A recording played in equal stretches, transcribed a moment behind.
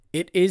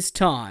It is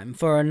time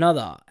for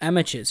another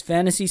Amateurs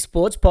Fantasy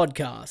Sports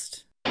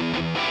Podcast.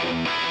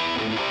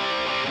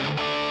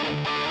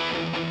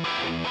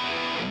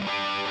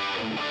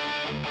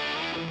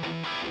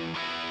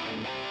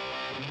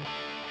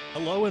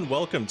 Hello and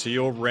welcome to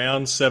your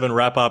Round 7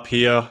 wrap-up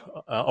here.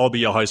 I'll be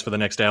your host for the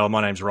next hour.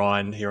 My name's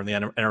Ryan here on the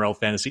NRL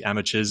Fantasy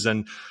Amateurs,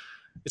 and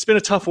it's been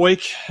a tough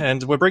week,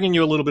 and we're bringing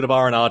you a little bit of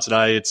R&R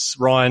today. It's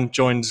Ryan,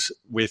 joined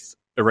with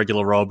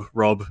irregular Rob.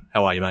 Rob,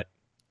 how are you, mate?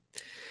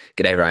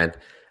 G'day, Ryan.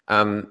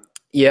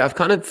 I've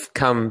kind of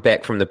come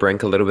back from the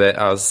brink a little bit.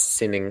 I was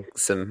sending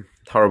some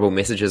horrible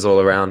messages all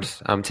around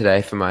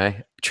today for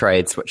my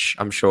trades, which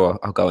I'm sure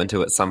I'll go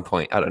into at some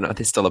point. I don't know.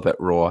 They're still a bit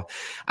raw.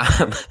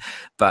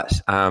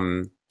 But I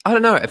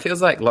don't know. It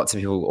feels like lots of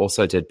people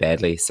also did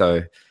badly.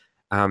 So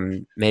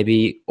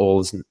maybe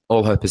all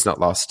hope is not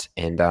lost.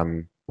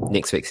 And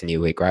next week's a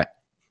new week, right?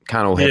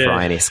 Can't all have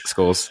Ryan-esque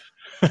scores.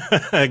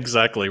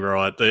 Exactly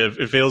right.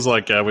 It feels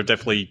like you've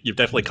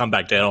definitely come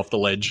back down off the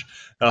ledge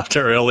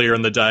after earlier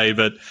in the day,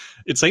 but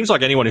it seems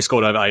like anyone who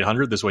scored over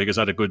 800 this week has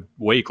had a good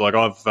week. Like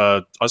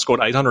I scored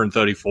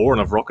 834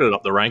 and I've rocketed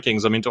up the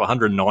rankings. I'm into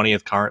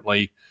 190th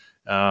currently.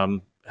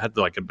 Had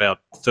like about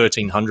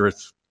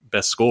 1300th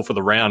best score for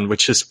the round,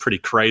 which is pretty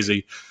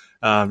crazy.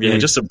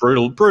 Just a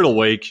brutal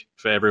week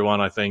for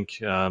everyone, I think.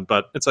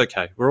 But it's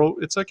okay.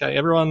 It's okay.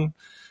 Everyone,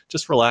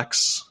 just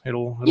relax.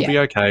 It'll be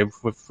okay.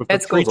 We've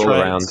got three all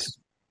around. trades.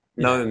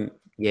 No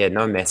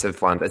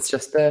massive one. It's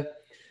just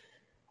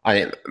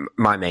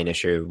my main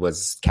issue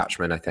was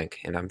Couchman, I think,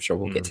 and I'm sure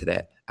we'll get to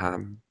that.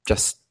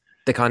 Just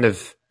the kind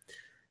of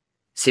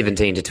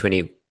 17 to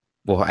 20,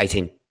 well,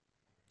 18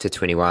 to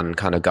 21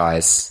 kind of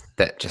guys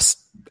that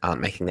just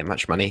aren't making that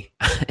much money,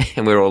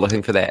 and we're all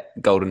looking for that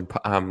golden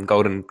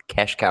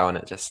cash cow, and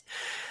it just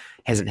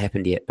hasn't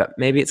happened yet. But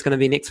maybe it's going to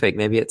be next week.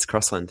 Maybe it's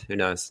Crossland. Who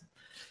knows?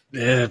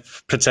 Yeah,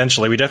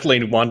 potentially. We definitely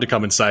need one to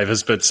come and save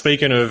us. But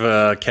speaking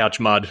of couch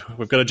mud,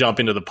 we've got to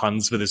jump into the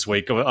puns for this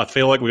week. I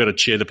feel like we've got to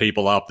cheer the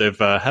people up. They've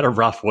had a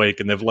rough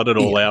week and they've let it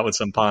all out with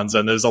some puns.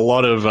 And there's a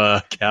lot of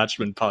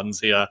Couchman puns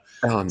here.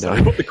 Oh, no. So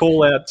we put the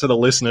call out to the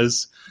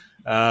listeners.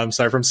 So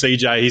from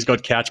CJ, he's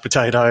got couch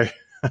potato.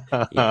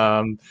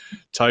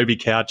 Toby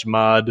couch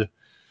mud.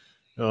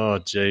 Oh,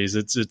 geez.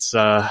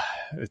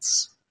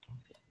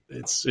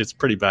 It's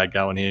pretty bad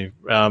going here.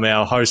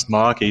 Our host,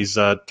 Mark, he's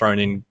thrown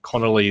in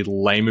Connolly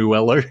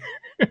Lemuelu.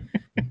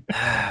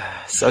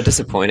 So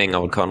disappointing,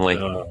 old Connolly.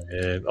 Oh,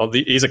 yeah.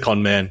 He's a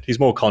con man. He's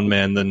more con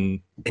man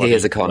than... He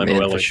is a con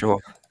man, for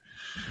sure.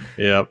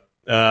 Yeah.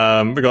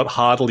 We've got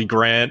Hartley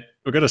Grant.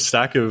 We've got a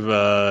stack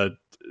of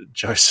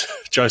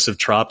Joseph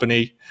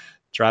Trapani,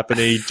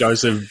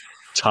 Joseph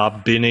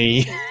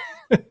Tarbini.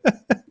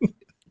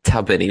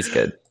 Tarbini's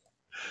good.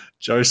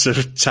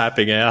 Joseph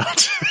tapping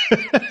out.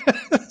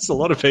 There's a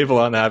lot of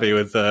people unhappy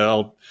with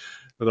old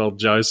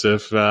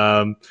Joseph.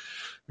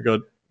 We've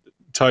got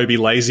Toby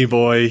Lazy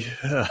Boy,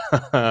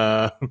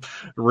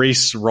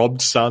 Reese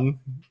Robson,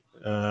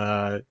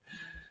 Toby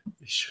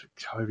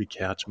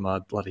Couch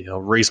Mud, bloody hell,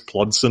 Reese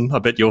Plodson. I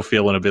bet you're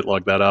feeling a bit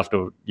like that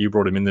after you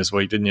brought him in this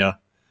week, didn't you?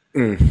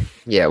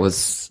 Yeah, it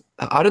was.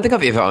 I don't think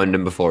I've ever owned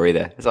him before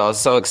either. So I was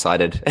so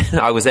excited.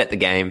 I was at the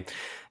game,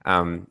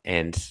 and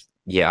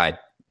I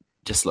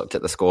just looked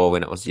at the score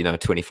when it was,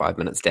 25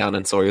 minutes down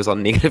and saw he was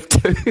on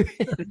 -2.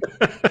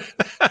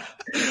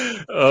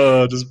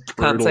 Oh, just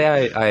brutal. Can't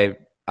say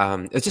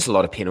it was just a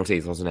lot of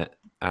penalties, wasn't it?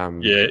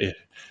 Yeah.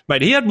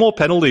 Mate, he had more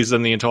penalties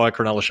than the entire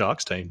Cronulla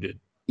Sharks team did.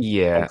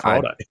 Yeah.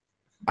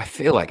 I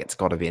feel like it's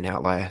got to be an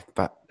outlier,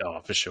 but... Oh,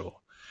 for sure.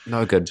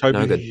 No good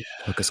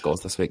hooker scores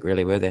this week,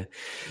 really, were there?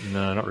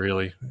 No, not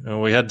really.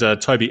 We had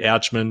Toby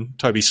Ouchman,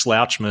 Toby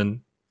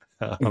Slouchman,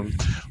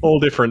 all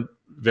different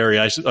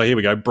variations. Oh, here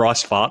we go.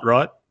 Bryce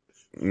Fartright.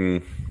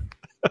 I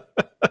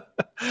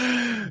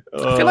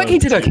feel like he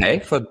did okay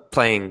for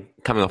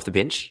coming off the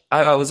bench.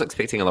 I was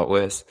expecting a lot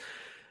worse.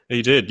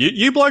 He did.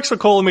 You blokes were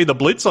calling me the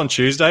Blitz on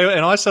Tuesday,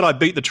 and I said I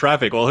beat the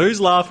traffic. Well,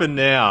 who's laughing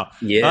now?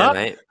 Yeah,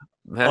 mate.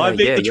 I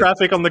beat the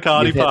traffic on the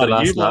Cardi party.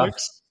 You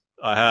blokes.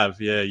 I have.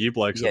 Yeah, you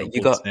blokes. Yeah,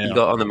 you got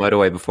on the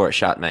motorway before it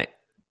shut, mate.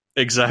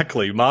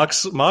 Exactly.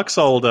 Mark's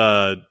old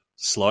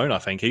Sloan, I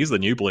think. He's the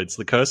new Blitz.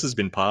 The curse has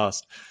been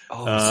passed.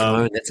 Oh,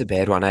 Sloan, that's a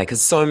bad one, eh?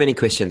 Because so many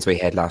questions we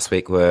had last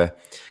week were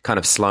kind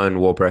of Sloan,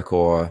 Warbrick,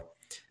 or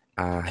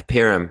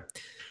Perham.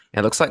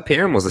 It looks like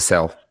Perham was a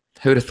sell.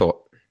 Who'd have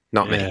thought?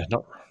 Not me.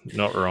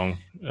 Not wrong.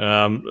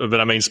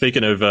 But, I mean,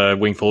 speaking of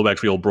wing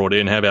fullbacks we all brought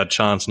in, how about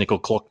Chance Nickel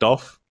clocked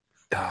off?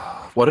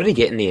 What did he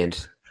get in the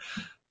end?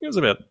 It was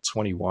about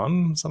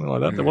 21, something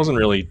like that. There wasn't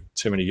really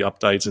too many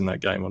updates in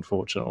that game,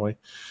 unfortunately.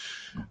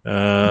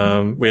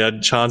 We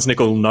had Chance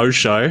Nickel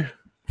no-show.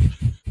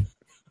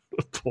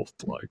 Poor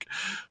bloke.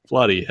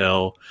 Bloody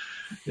hell.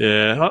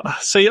 Yeah.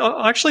 See,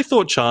 I actually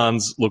thought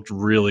Chance looked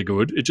really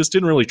good. It just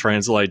didn't really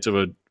translate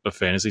to a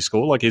fantasy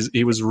score. Like,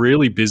 he was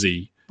really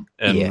busy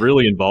and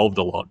really involved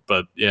a lot.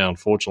 But, yeah,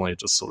 unfortunately, it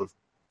just sort of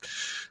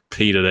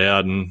petered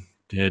out and,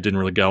 it didn't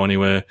really go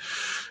anywhere.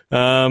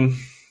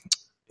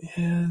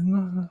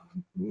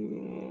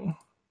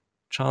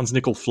 Chance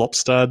Nickel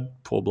Flopstad,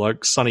 poor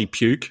bloke. Sonny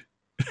Puke.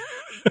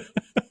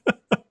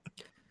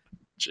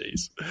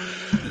 Jeez.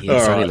 Yeah, All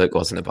Sonny right. Luke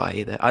wasn't a buy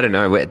either. I don't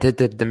know.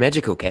 The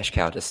magical cash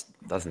cow just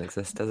doesn't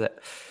exist, does it?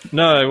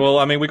 No, well,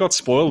 I mean, we got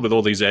spoiled with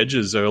all these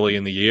edges early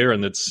in the year,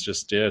 and it's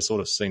just,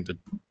 sort of seemed to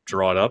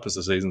dry up as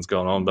the season's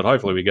gone on, but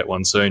hopefully we get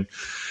one soon.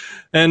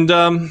 And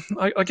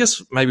I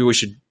guess maybe we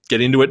should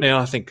get into it now.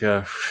 I think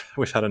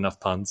we've had enough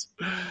puns.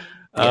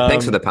 Yeah,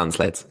 thanks for the puns,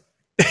 lads.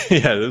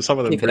 Yeah, some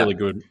of them Keep it really up.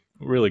 good.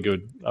 Really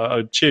good.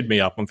 It cheered me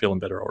up. I'm feeling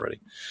better already.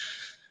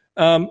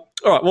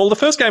 All right, well, the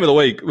first game of the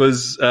week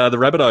was the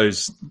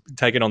Rabbitohs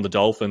taking on the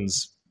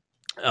Dolphins.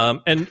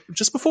 And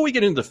just before we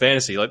get into the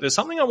fantasy, there's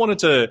something I wanted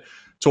to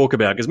talk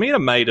about, because me and a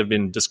mate have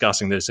been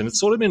discussing this, and it's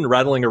sort of been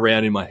rattling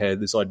around in my head,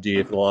 this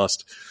idea, for the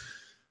last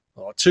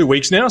 2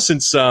 weeks now,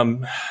 since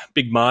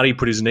Big Marty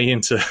put his knee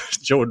into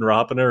Jordan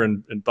Rapiner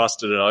and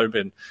busted it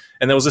open.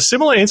 And there was a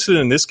similar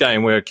incident in this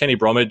game where Kenny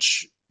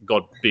Bromwich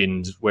got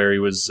binned, where he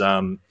was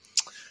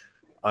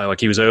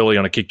he was early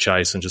on a kick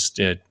chase and just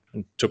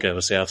took out a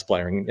Souths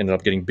player and ended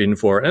up getting binned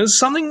for it. And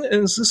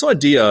it's this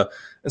idea.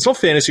 It's not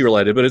fantasy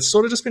related, but it's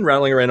sort of just been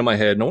rattling around in my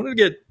head. And I wanted to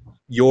get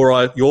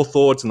your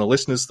thoughts and the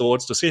listeners'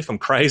 thoughts to see if I'm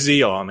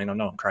crazy. I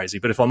know I'm crazy,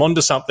 but if I'm onto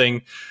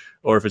something,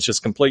 or if it's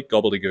just complete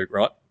gobbledygook,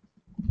 right?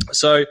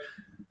 So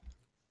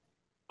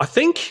I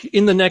think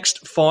in the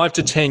next 5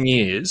 to 10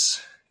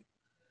 years,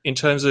 in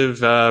terms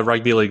of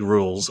rugby league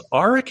rules,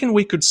 I reckon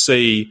we could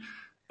see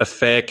a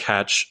fair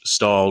catch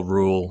style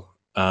rule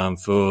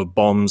for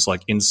bombs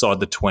like inside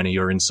the 20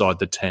 or inside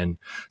the 10.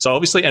 So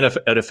obviously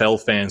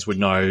NFL fans would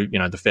know,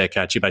 the fair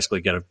catch, you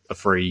basically get a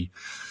free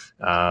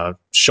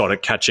shot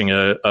at catching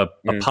a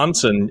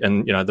punt, and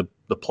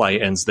the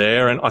play ends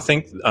there. And I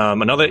think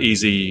another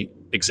easy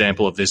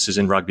example of this is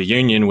in rugby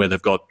union, where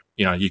they've got,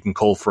 you can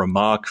call for a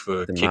mark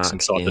for kicks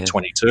inside the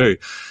 22.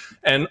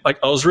 And I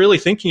was really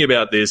thinking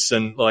about this,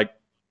 and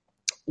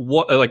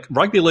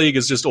rugby league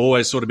has just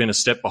always sort of been a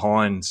step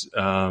behind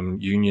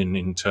union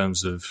in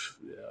terms of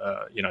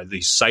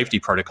these safety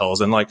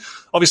protocols. And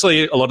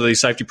obviously a lot of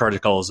these safety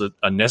protocols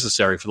are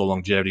necessary for the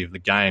longevity of the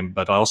game,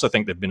 but I also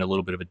think they've been a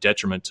little bit of a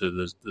detriment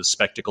to the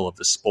spectacle of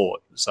the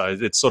sport. So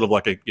it's sort of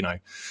like a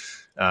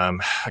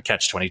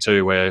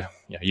catch-22 where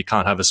you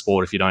can't have a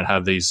sport if you don't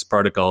have these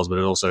protocols, but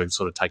it also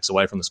sort of takes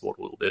away from the sport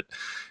a little bit.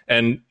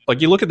 And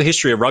you look at the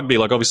history of rugby,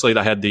 obviously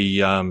they had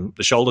the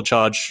shoulder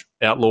charge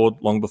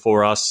outlawed long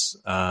before us.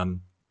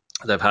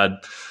 They've had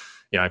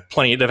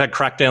plenty. They've had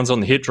crackdowns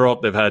on the hit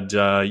drop. They've had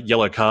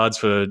yellow cards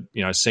for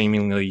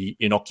seemingly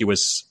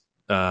innocuous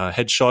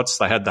headshots.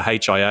 They had the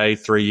HIA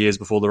 3 years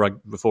before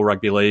before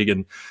rugby league,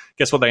 and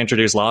guess what they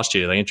introduced last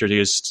year? They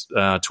introduced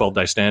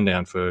 12-day stand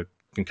down for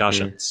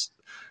concussions.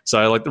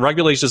 So the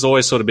rugby league's just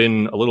always sort of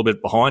been a little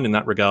bit behind in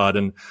that regard,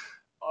 and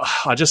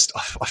I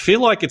feel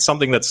like it's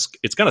something it's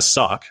going to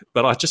suck,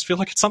 but I just feel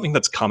like it's something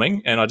that's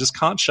coming, and I just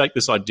can't shake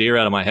this idea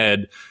out of my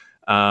head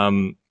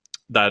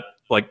that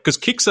because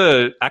kicks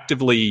are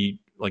actively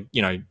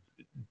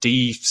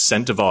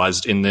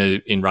de-incentivized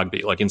in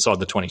rugby, inside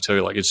the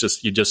 22. It's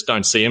just, you just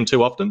don't see them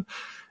too often.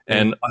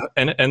 And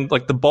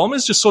the bomb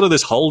is just sort of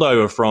this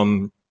holdover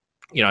from,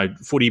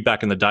 footy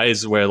back in the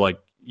days where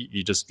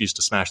you just used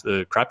to smash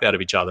the crap out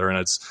of each other. And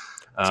it's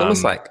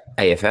almost like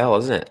AFL,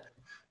 isn't it?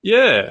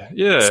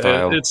 Yeah.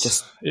 Style. It's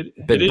just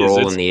big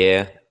brawl in the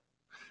air.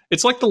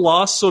 It's like the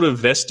last sort of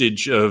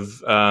vestige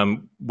of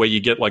where you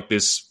get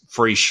this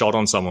free shot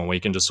on someone where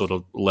you can just sort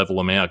of level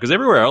them out. Because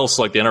everywhere else,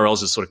 the NRL's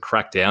just sort of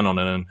cracked down on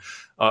it.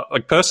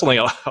 And personally,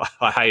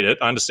 I hate it.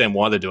 I understand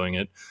why they're doing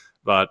it.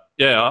 But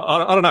yeah,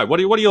 I don't know. What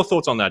are your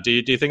thoughts on that? Do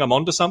you think I'm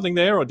onto something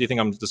there, or do you think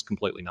I'm just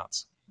completely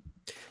nuts?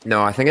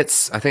 No, I think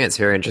it's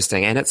very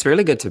interesting, and it's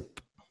really good to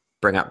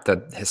bring up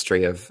the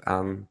history of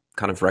kind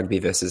of rugby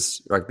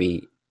versus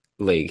rugby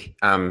league,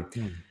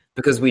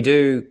 because we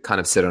do kind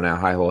of sit on our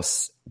high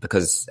horse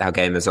because our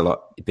game is a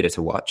lot better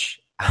to watch,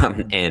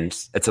 and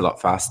it's a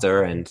lot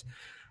faster, and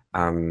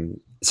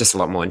it's just a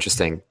lot more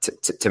interesting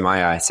to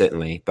my eye,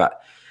 certainly.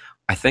 But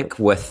I think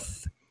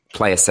with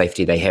player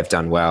safety, they have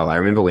done well. I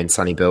remember when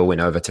Sonny Bill went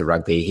over to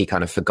rugby, he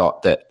kind of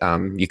forgot that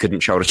you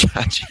couldn't shoulder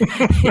charge.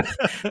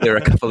 There were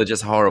a couple of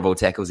just horrible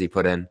tackles he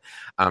put in,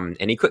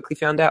 and he quickly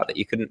found out that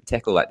you couldn't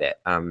tackle like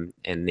that, and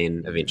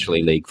then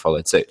eventually league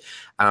followed suit.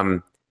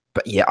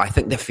 But yeah, I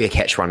think the fair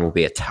catch one will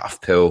be a tough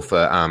pill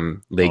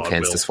for league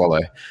fans to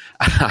swallow.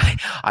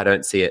 I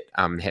don't see it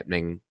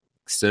happening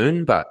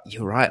soon, but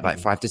you're right,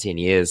 5 to 10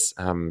 years.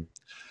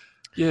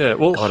 Yeah,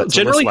 well, God,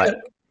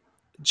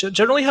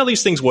 generally how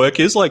these things work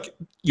is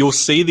you'll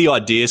see the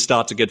idea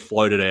start to get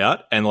floated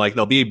out, and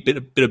there'll be a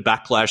bit of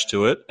backlash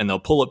to it, and they'll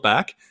pull it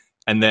back,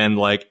 and then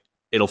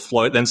it'll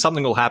float. Then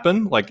something will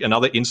happen,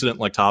 another incident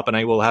like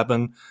Tarpanay will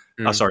happen.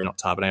 Sorry, not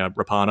Tarpanay,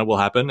 Rapana will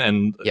happen,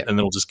 and then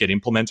it'll just get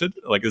implemented.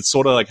 It's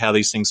sort of how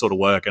these things sort of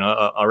work, and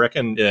I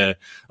reckon, yeah,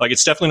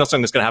 it's definitely not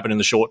something that's going to happen in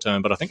the short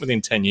term, but I think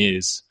within 10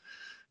 years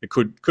it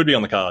could be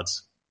on the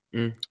cards.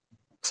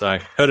 So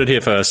heard it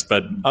here first,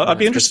 but I'd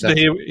be interested to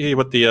hear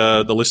what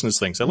the listeners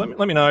think. So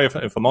let me know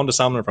if I'm onto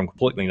something, if I'm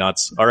completely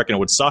nuts. I reckon it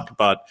would suck,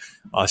 but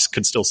I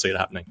could still see it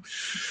happening.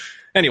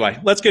 Anyway,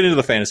 let's get into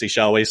the fantasy,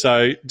 shall we?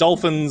 So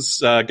Dolphins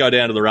go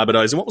down to the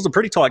Rabbitohs, and what was a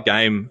pretty tight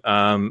game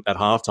at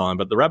halftime.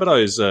 But the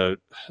Rabbitohs,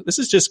 this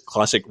is just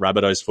classic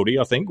Rabbitohs footy,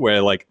 I think,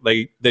 where like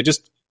they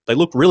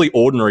look really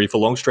ordinary for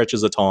long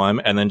stretches of time,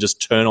 and then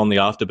just turn on the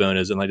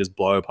afterburners and they just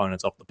blow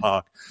opponents off the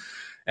park.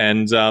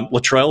 And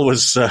Latrell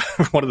was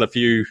one of the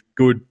few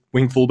good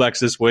wing fullbacks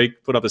this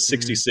week. Put up a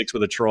 66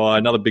 with a try,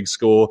 another big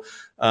score.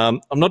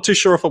 I'm not too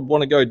sure if I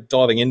want to go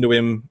diving into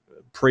him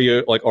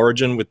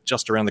Origin with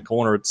just around the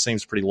corner. It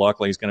seems pretty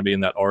likely he's going to be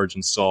in that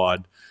Origin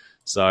side.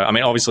 So, I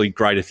mean, obviously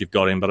great if you've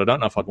got him, but I don't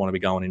know if I'd want to be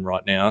going in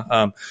right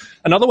now.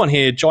 Another one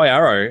here, Jai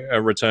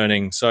Arrow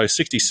returning. So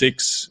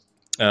 66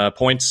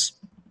 points.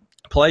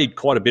 Played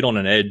quite a bit on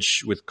an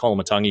edge with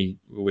Kolomatangi.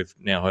 We've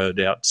now heard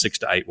out 6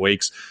 to 8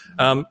 weeks.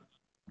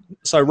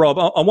 So, Rob,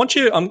 I want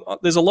you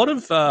there's a lot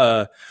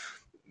of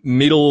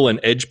middle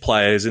and edge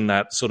players in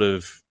that sort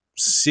of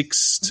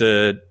 6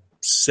 to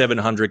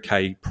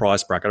 700K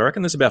price bracket. I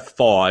reckon there's about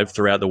 5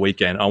 throughout the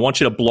weekend. I want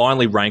you to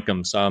blindly rank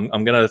them. So I'm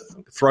going to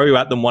throw you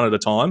at them one at a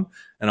time,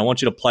 and I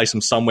want you to place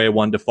them somewhere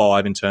 1 to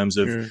 5 in terms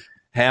of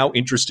how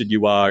interested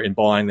you are in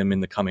buying them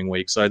in the coming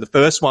week. So the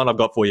first one I've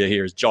got for you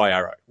here is Jai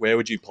Arrow. Where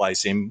would you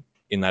place him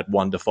in that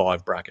 1 to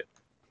 5 bracket?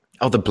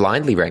 Oh, the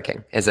blindly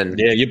ranking, as in...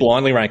 Yeah, you're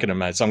blindly ranking them,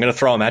 mate. So I'm going to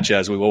throw them at you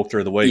as we walk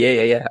through the week.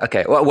 Yeah.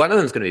 Okay. Well, one of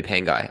them's going to be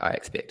Pangai, I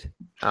expect.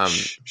 And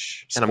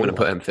I'm going to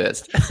put him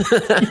first.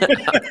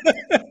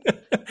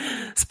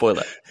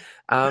 Spoiler.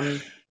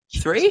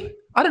 3?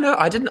 I don't know.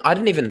 I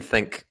didn't even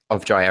think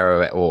of Jai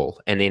Arrow at all.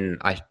 And then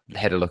I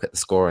had a look at the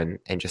score and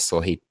just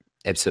saw he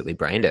absolutely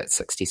brained it,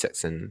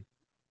 66 and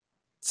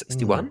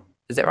 61.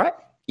 Is that right?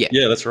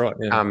 Yeah, that's right.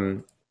 Yeah.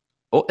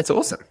 It's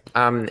awesome.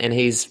 And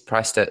he's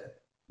priced at,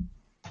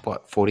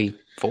 what,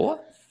 44?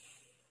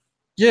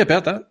 Yeah,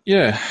 about that.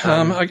 Yeah.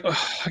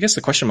 I guess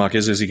the question mark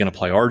is he going to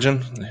play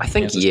Origin? I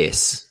think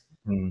yes.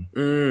 Is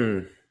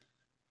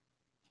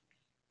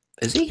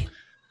he?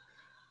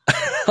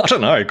 I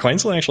don't know.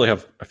 Queensland actually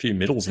have a few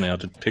middles now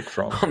to pick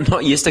from. I'm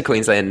not used to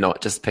Queensland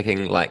not just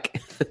picking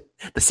like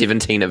the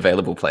 17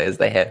 available players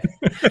they have.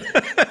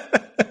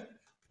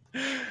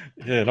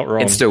 Yeah, not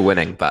wrong. And still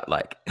winning, but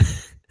like...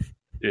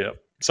 Yeah.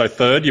 So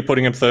third, you're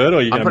putting him third, or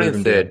are you going to move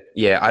him third? Down?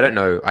 Yeah, I don't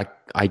know. I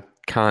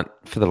can't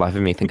for the life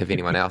of me think of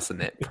anyone else in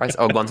that price.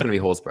 Oh, one's going to be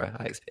Horsburgh,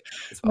 I expect.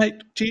 As well.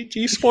 Mate, do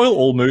you spoil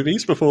all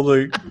movies before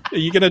the... Are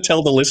you going to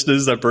tell the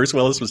listeners that Bruce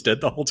Willis was dead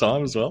the whole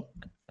time as well?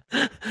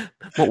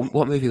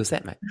 What movie was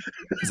that, mate?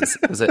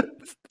 Was it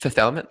Fifth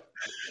Element?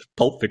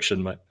 Pulp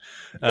Fiction, mate.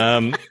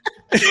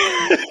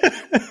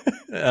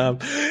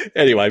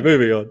 Anyway,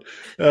 moving on.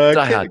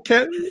 Die Hard.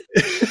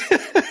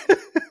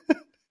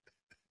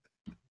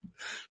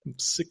 I'm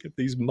sick of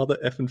these mother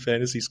effing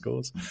fantasy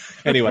scores.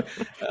 Anyway,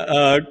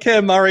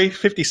 Cam Murray,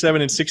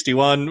 57 and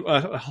 61.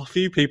 A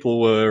few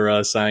people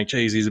were saying,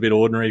 geez, he's a bit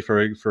ordinary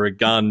for a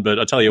gun, but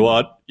I tell you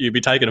what, you'd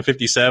be taking a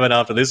 57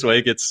 after this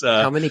week. It's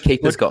how many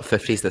keepers got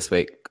 50s this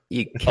week?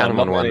 You count them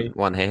on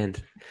one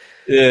hand.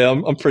 Yeah,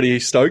 I'm pretty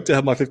stoked to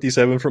have my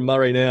 57 from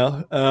Murray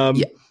now.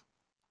 Yeah.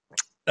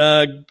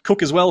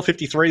 Cook as well,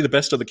 53, the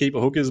best of the keeper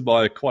hookers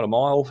by quite a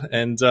mile.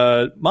 And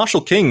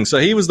Marshall King, so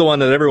he was the one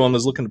that everyone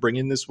was looking to bring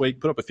in this week,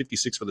 put up a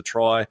 56 for the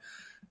try.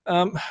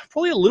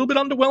 Probably a little bit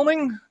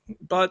underwhelming,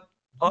 but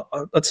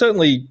you'd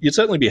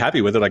certainly be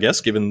happy with it, I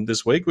guess, given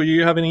this week. Will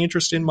you have any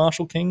interest in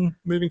Marshall King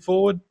moving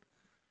forward?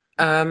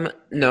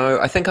 No,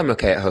 I think I'm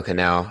okay at hooker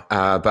now.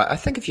 But I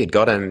think if you'd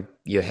got him,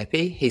 you're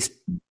happy. He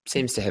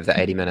seems to have the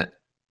 80-minute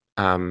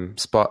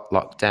spot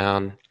locked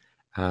down.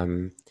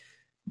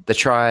 The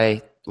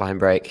try... line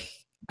break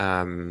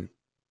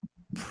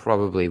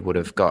probably would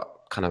have got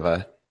kind of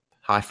a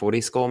high 40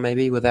 score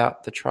maybe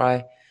without the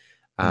try.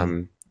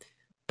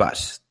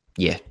 But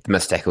yeah, the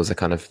missed tackles are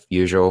kind of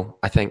usual.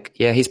 I think,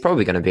 yeah, he's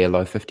probably going to be a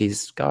low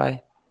 50s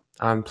guy.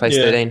 Place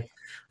 13. I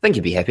think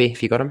you'd be happy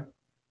if you got him.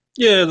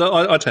 Yeah,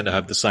 I tend to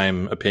have the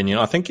same opinion.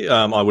 I think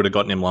I would have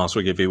gotten him last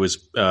week if he was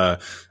a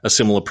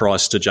similar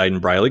price to Jaden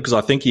Brayley, because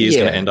I think he is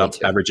going to end up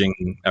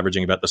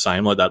averaging about the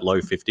same, like that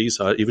low 50s.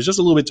 So he was just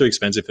a little bit too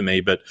expensive for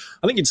me, but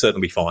I think he'd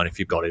certainly be fine if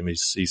you've got him.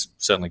 He's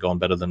certainly gone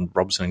better than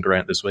Robson and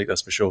Grant this week,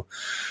 that's for sure.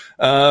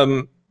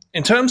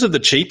 In terms of the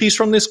cheapies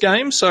from this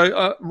game,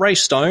 so Ray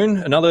Stone,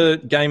 another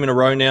game in a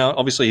row now.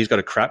 Obviously, he's got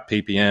a crap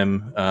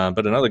PPM,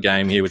 but another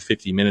game here with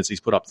 50 minutes. He's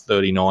put up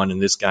 39 in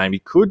this game. He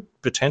could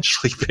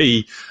potentially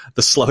be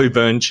the slow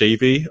burn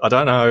cheapie. I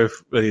don't know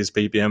if his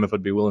PPM, if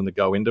I'd be willing to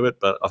go into it,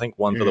 but I think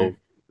one for the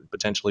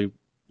potentially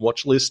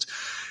watch list.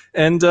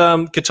 And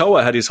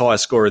Katoa had his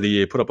highest score of the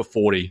year, put up a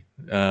 40.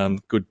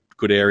 Good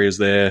areas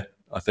there,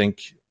 I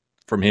think,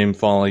 from him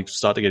finally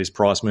start to get his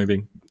price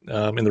moving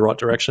in the right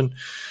direction.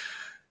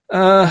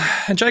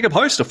 And Jacob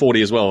Host a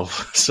 40 as well.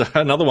 So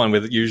another one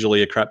with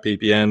usually a crap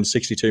PPM,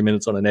 62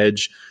 minutes on an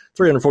edge,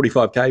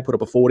 345K, put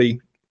up a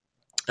 40.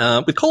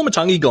 With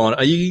Kolomatangi gone,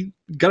 are you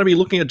going to be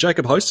looking at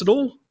Jacob Host at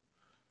all?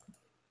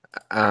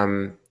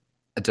 I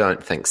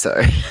don't think so.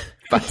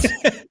 But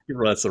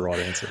that's the right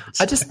answer.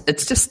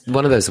 It's just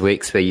one of those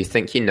weeks where you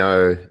think you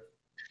know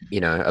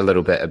a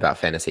little bit about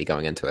fantasy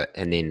going into it,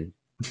 and then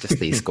just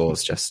these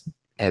scores just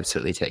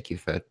absolutely take you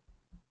for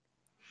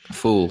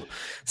fool.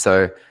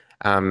 So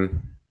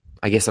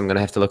I guess I'm going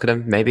to have to look at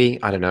him.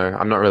 Maybe, I don't know.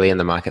 I'm not really in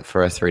the market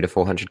for a 300 to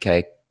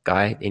 400k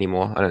guy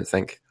anymore, I don't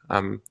think.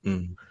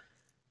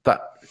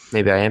 But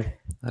maybe I am.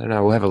 I don't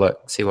know. We'll have a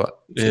look, see what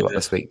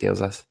this week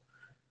deals us.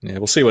 Yeah,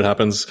 we'll see what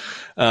happens.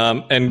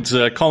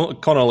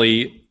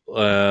 Connolly,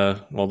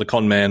 the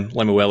con man,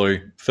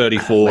 Lemuelu,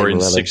 34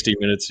 in 60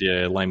 minutes.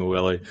 Yeah,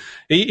 Lemuelu.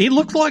 He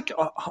looked like,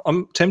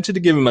 I'm tempted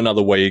to give him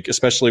another week,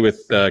 especially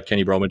with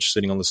Kenny Bromwich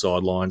sitting on the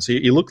sidelines.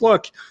 He looked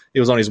like he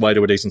was on his way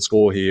to a decent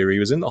score here. He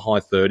was in the high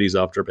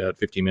 30s after about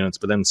 50 minutes,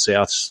 but then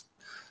South's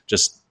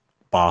just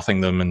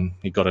bathing them, and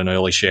he got an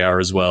early shower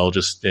as well.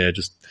 Just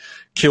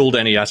killed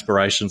any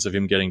aspirations of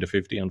him getting to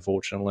 50,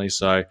 unfortunately.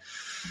 So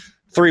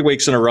 3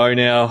 weeks in a row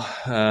now,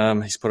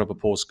 he's put up a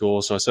poor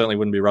score, so I certainly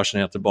wouldn't be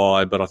rushing out to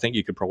buy, but I think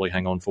you could probably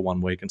hang on for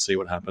 1 week and see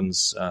what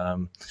happens.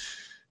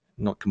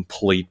 Not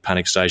complete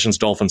panic stations.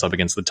 Dolphins up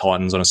against the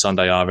Titans on a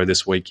Sunday arvo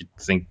this week, you'd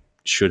think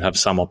should have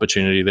some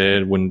opportunity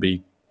there. Wouldn't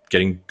be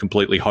getting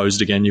completely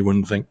hosed again, you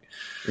wouldn't think.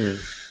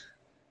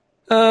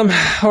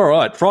 All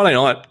right, Friday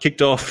night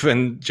kicked off,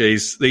 and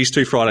geez, these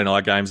 2 Friday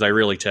night games, they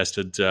really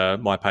tested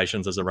my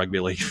patience as a rugby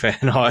league fan.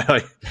 You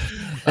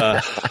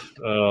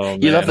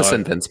love the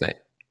sin bins, mate.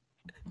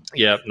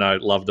 Yeah, no,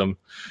 loved them.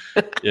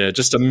 Yeah,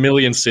 just a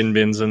million sin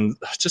bins and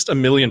just a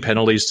million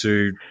penalties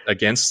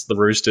against the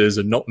Roosters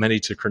and not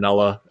many to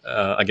Cronulla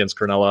against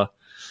Cronulla.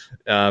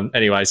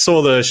 Anyway,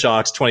 saw the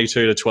Sharks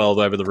 22-12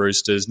 over the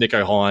Roosters.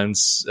 Nico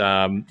Hines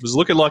was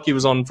looking like he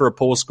was on for a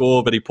poor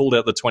score, but he pulled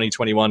out the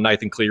 2021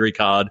 Nathan Cleary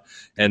card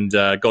and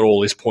got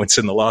all his points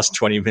in the last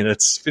 20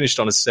 minutes, finished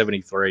on a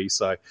 73.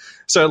 So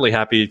certainly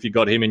happy if you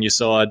got him in your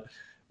side.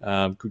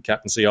 Good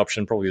captaincy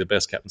option, probably the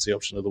best captaincy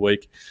option of the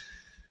week.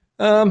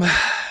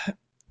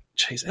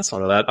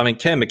 Outside of that, I mean,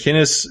 Cam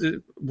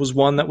McInnes was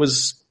one that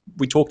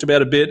we talked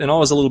about a bit, and I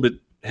was a little bit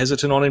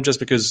hesitant on him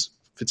just because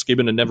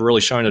Fitzgibbon had never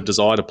really shown a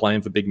desire to play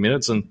him for big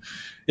minutes. And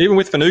even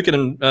with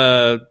Finucane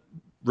and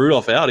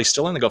Rudolph out, he's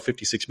still only got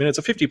 56 minutes.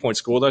 A 50-point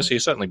score, though, so you'd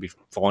certainly be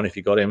fine if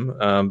you got him.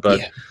 But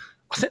yeah.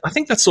 I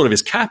think that's sort of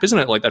his cap, isn't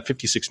it? Like that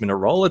 56-minute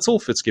role. That's all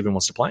Fitzgibbon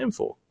wants to play him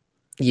for.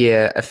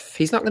 Yeah, if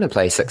he's not going to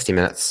play 60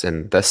 minutes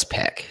in this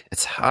pack,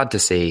 it's hard to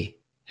see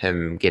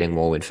him getting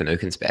more when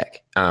Finucane's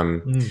back.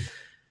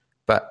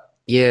 But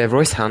yeah,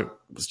 Royce Hunt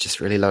was just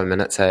really low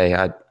minutes.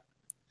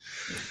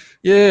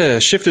 Yeah,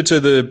 shifted to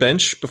the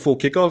bench before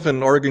kickoff,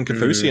 and Oregon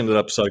Kaufusi ended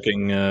up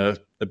soaking a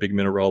big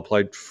minute role,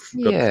 got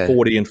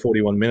 40 and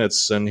 41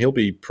 minutes, and he'll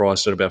be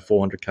priced at about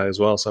 400k as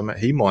well. So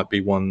he might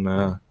be one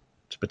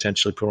to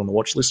potentially put on the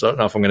watch list. I don't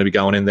know if I'm going to be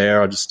going in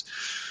there.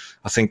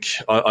 I think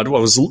I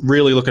was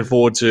really looking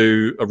forward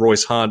to a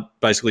Royce Hunt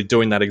basically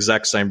doing that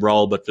exact same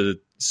role, but for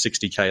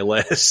 60k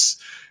less.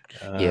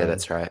 Yeah,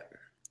 that's right.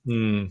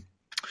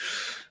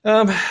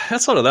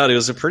 Outside of that, it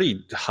was a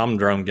pretty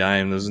humdrum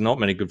game. There's not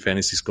many good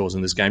fantasy scores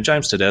in this game.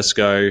 James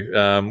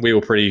Tedesco, we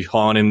were pretty high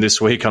on him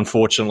this week,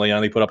 unfortunately,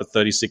 only put up at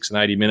 36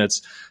 and 80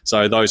 minutes.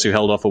 So those who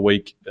held off a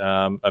week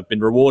have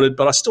been rewarded,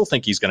 but I still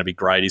think he's going to be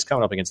great. He's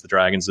coming up against the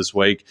Dragons this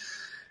week.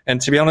 And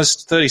to be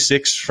honest,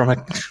 36 from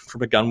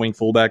a gun wing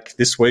fullback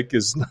this week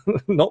is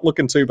not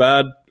looking too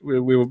bad. We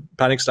were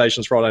panic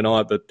stations Friday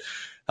night, but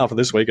after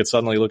this week, it's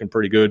suddenly looking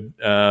pretty good.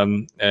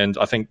 And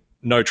I think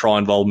no try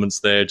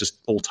involvements there, just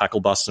all tackle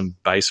busts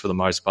and base for the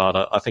most part.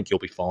 I think he'll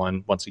be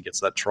fine once he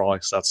gets that try,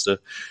 starts to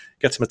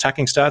get some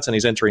attacking stats, and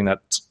he's entering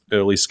that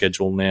early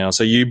schedule now.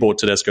 So you bought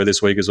Tedesco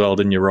this week as well,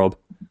 didn't you, Rob?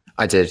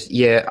 I did.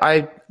 Yeah,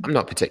 I'm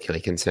not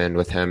particularly concerned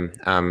with him.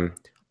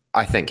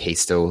 I think he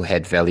still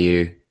had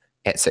value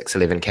at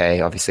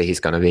 611k. Obviously,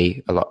 he's going to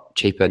be a lot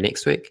cheaper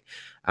next week.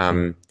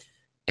 And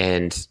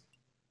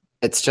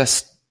it's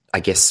just, I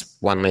guess,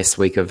 one less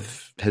week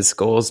of his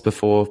scores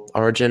before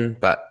Origin,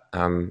 but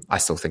I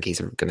still think he's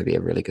going to be a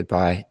really good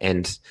buy.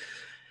 And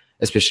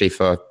especially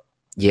for,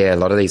 a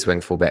lot of these wing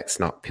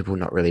fullbacks, people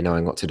not really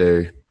knowing what to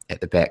do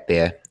at the back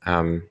there.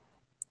 I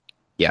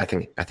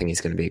think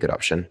he's going to be a good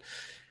option.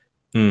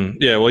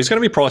 Yeah, well, he's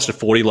going to be priced at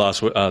 40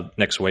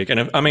 next week. And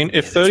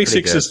if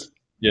 36 is...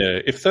 Yeah,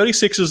 if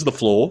 36 is the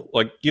floor,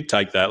 like you'd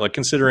take that. Like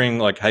considering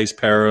like Hayes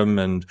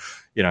Perham and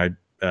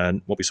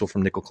what we saw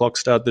from Nickel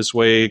Clockstad this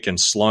week and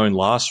Sloan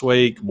last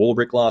week,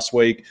 Warbrick last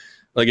week.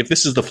 Like if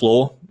this is the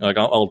floor, like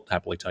I'll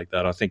happily take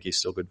that. I think he's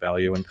still good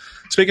value. And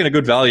speaking of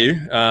good value,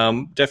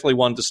 definitely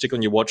one to stick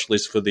on your watch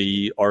list for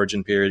the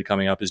Origin period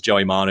coming up is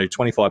Joey Manu,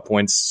 25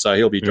 points, so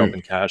he'll be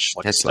dropping cash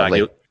like a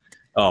stag.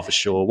 Oh, for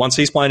sure. Once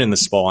he's playing in the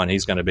spine,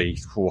 he's going to be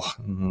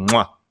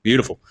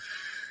beautiful.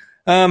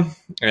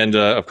 And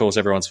of course,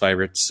 everyone's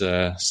favourite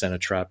centre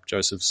trap,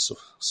 Joseph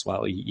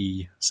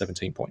Swally,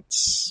 17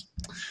 points.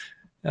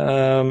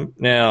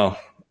 Now,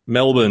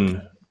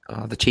 Melbourne.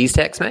 Oh, the cheese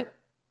tax, mate.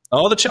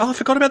 I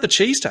forgot about the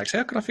cheese tax.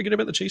 How could I forget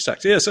about the cheese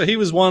tax? Yeah, so he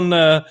was one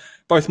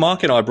both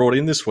Mark and I brought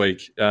in this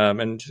week,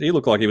 and he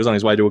looked like he was on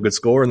his way to a good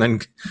score and then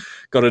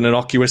got an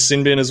innocuous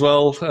sin bin as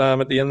well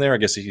at the end there. I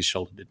guess his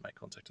shoulder did make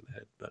contact with the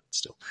head, but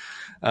still.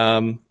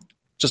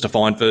 Just a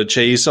fine for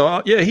Cheese.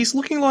 So, he's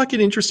looking like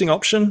an interesting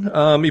option.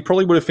 He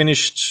probably would have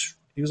finished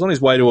 – he was on his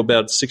way to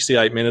about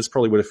 68 minutes,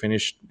 probably would have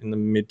finished in the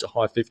mid to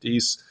high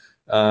 50s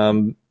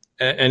And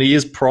he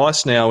is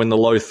priced now in the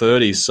low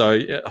 30s, so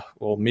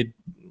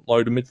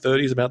low to mid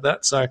 30s, about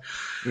that. So,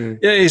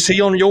 is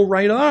he on your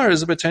radar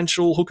as a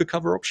potential hooker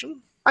cover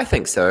option? I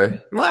think so.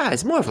 Well,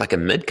 it's more of like a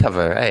mid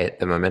cover at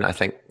the moment. I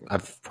think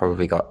I've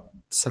probably got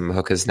some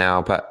hookers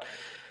now, but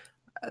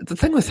the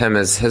thing with him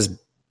is his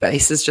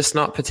base is just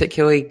not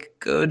particularly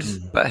good,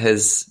 but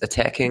his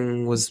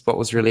attacking was what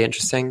was really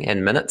interesting,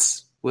 and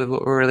minutes were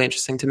really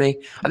interesting to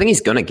me. I think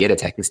he's going to get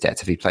attacking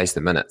stats if he plays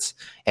the minutes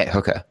at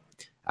hooker.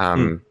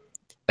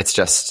 It's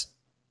just,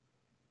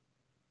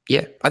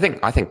 I think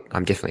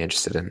I'm definitely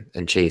interested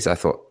in Cheese. I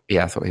thought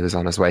he was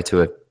on his way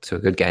to a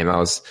good game. I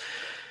was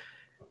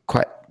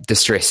quite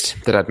distressed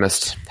that I'd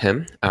missed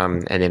him,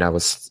 and then I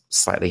was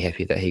slightly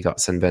happy that he got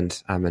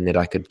sin-binned, and that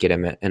I could get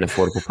him at an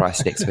affordable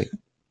price next week.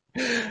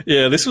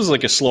 Yeah, this was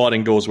like a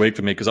sliding doors week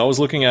for me because I was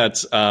looking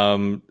at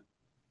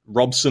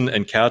Robson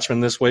and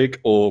Couchman this week,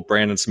 or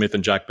Brandon Smith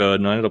and Jack Bird,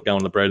 and I ended up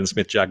going the Brandon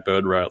Smith Jack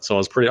Bird route. So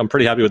I'm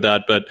pretty happy with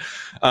that. But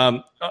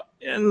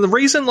and the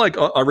reason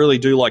I really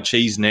do like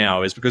Cheese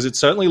now is because it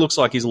certainly looks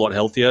like he's a lot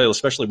healthier,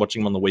 especially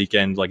watching him on the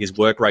weekend. Like his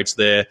work rate's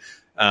there.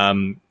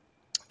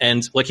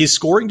 And like his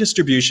scoring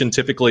distribution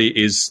typically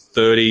is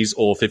 30s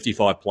or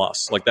 55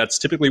 plus. Like that's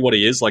typically what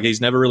he is. Like he's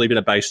never really been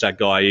a base stat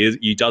guy.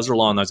 He does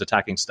rely on those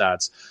attacking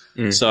stats.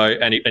 So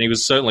and he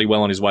was certainly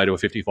well on his way to a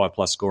 55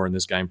 plus score in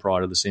this game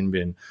prior to the sin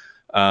bin.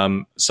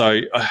 And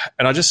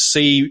I just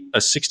see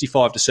a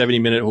 65 to 70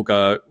 minute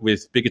hooker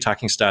with big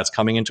attacking stats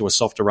coming into a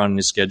softer run in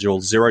his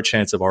schedule, zero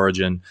chance of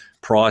origin,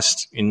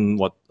 priced in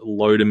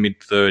low to mid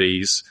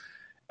 30s.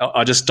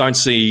 I just don't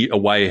see a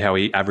way how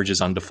he averages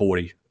under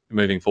 40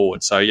 moving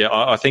forward. So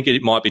I think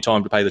it might be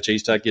time to pay the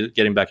cheese tag, get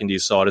him back into your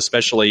side,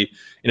 especially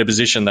in a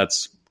position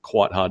that's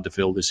quite hard to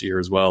fill this year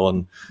as well.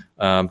 And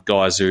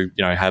guys who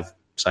have,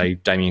 say,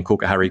 Damien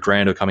Cook or Harry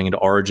Grant are coming into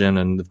Origin,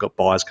 and they've got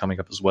buys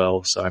coming up as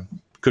well. So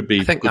could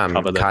be. I think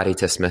Cardi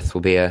to Smith will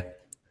be a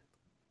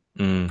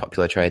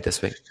popular trade this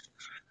week.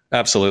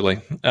 Absolutely.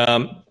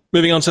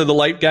 Moving on to the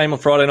late game on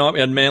Friday night, we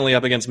had Manly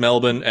up against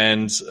Melbourne,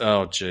 and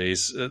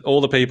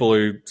all the people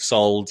who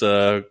sold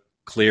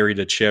Cleary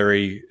to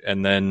Cherry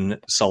and then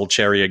sold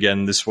Cherry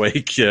again this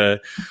week,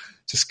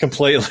 just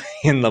completely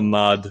in the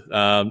mud.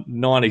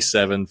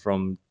 97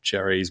 from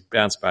Cherry's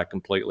bounced back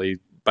completely.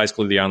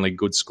 Basically the only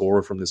good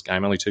scorer from this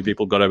game. Only two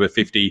people got over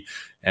 50,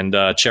 and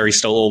Cherry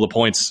stole all the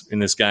points in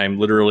this game.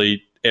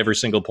 Literally every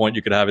single point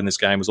you could have in this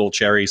game was all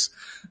Cherry's.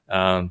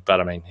 But,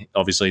 I mean,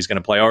 obviously he's going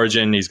to play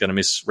Origin. He's going to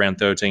miss round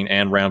 13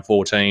 and round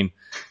 14.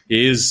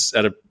 He is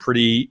at a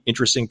pretty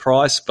interesting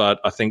price, but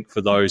I think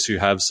for those who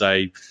have,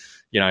 say,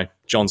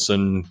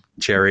 Johnson,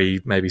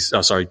 Cherry,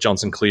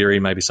 Johnson, Cleary,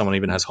 maybe someone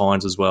even has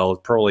Hines as well,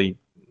 probably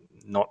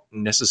not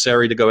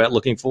necessary to go out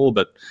looking for,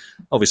 but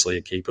obviously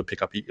a keeper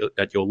pick up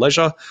at your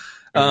leisure.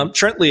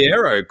 Trent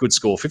Liero, good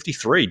score,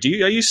 53.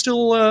 Are you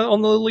still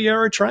on the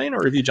Liero train,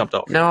 or have you jumped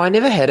off? No, I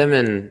never had him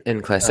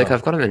in Classic.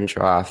 I've got him in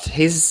draft.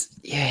 He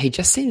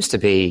just seems to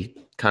be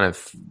kind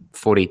of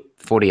 40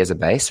 as a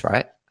base,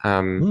 right?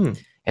 And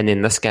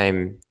then this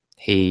game,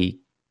 he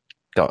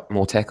got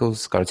more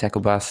tackles, got a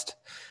tackle bust,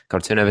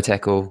 got a turnover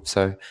tackle.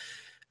 So,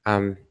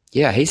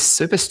 he's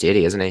super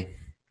steady, isn't he?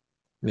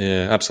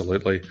 Yeah,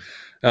 absolutely.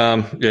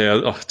 I've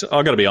got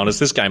to be honest,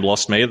 this game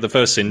lost me. The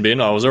first sin bin,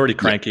 I was already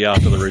cranky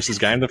after the Roosters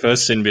game. The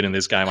first sin bin in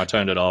this game, I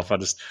turned it off. I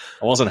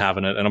wasn't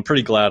having it, and I'm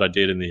pretty glad I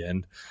did in the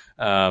end.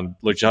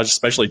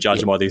 Especially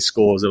judging by these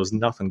scores, there was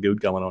nothing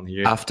good going on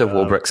here. After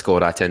Warbrick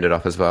scored, I turned it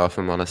off as well, if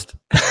I'm honest.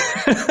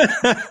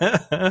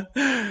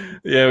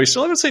 Yeah, we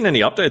still haven't seen any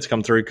updates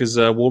come through because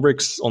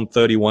Warbrick's on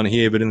 31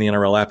 here, but in the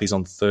NRL app, he's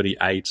on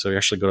 38, so he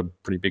actually got a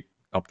pretty big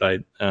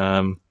update.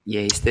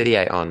 He's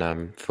 38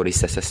 on 40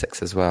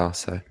 statistics as well.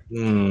 So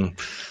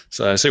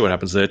see what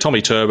happens there.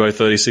 Tommy Turbo,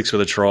 36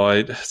 with a try.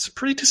 It's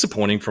pretty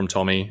disappointing from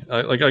Tommy.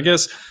 I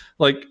guess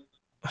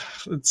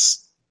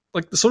it's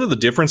like sort of the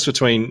difference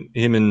between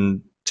him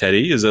and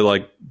Teddy is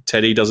that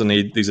Teddy doesn't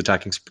need these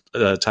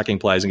attacking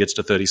plays and gets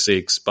to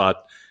 36,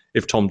 but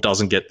if Tom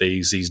doesn't get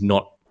these, he's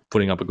not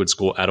putting up a good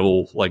score at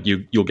all. Like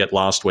you'll get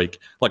last week.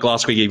 Like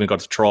last week he even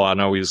got to try. I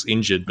know he was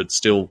injured, but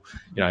still,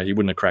 he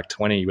wouldn't have cracked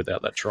 20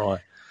 without that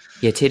try.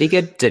 Yeah, Teddy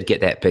did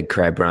get that big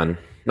crab run.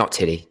 Not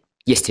Teddy.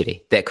 Yes,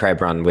 Teddy. That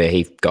crab run where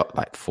he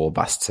got 4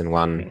 busts in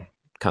one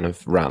kind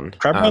of run.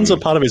 Crab runs are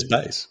part of his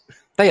base.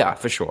 They are,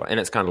 for sure. And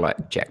it's kind of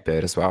like Jack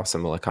Bird as well,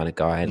 similar kind of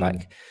guy.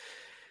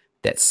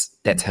 That's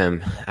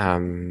him.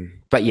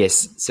 But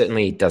yes,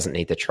 certainly doesn't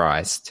need the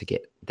tries to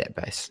get that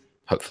base,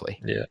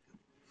 hopefully. Yeah.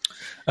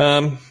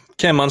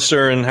 Cam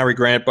Munster and Harry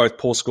Grant, both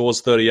poor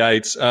scores,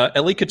 38.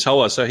 Eli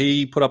Katoa, so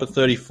he put up at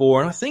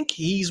 34, and I think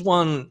he's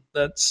one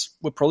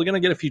we're probably going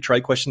to get a few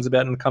trade questions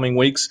about in the coming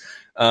weeks.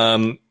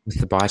 With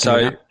the buy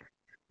coming up?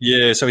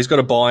 Yeah, so he's got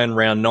a buy in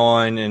round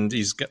 9, and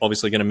he's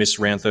obviously going to miss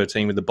round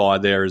 13 with the buy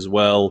there as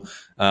well.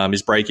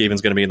 His break-even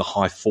is going to be in the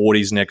high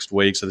 40s next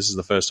week, so this is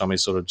the first time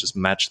he's sort of just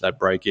matched that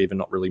break-even,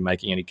 not really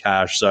making any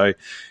cash. So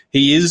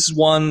he is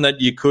one that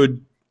you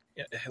could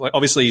like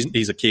obviously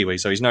he's a Kiwi,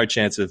 so he's no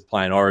chance of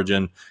playing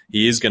Origin.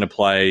 He is going to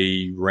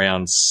play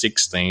round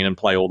 16 and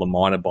play all the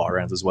minor bye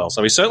rounds as well.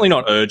 So he's certainly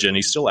not urgent.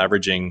 He's still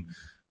averaging,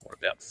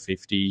 about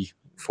 50?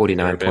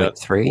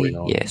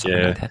 49.3? Yeah,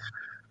 something like that.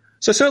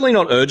 So certainly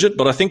not urgent,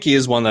 but I think he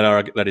is one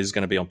that is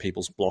going to be on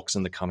people's blocks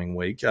in the coming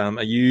week.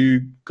 Have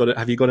you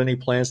got any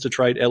plans to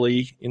trade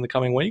Ellie in the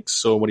coming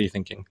weeks, or what are you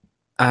thinking?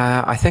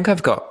 I think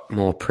I've got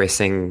more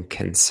pressing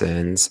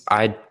concerns.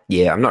 I'm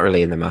not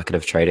really in the market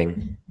of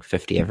trading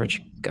 50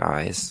 average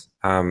guys.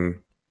 But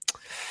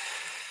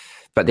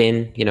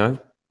then,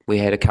 we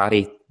had a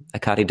Cardi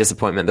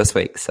disappointment this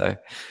week. So,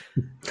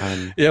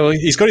 well,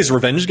 he's got his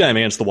revenge game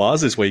against the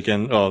Wires this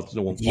weekend, on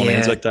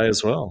Anzac Day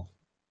as well.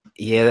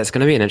 Yeah, that's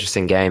going to be an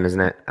interesting game,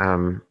 isn't it?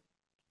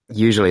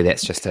 Usually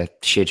that's just a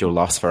schedule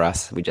loss for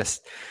us. We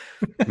just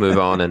move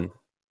on and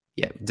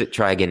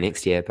try again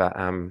next year. But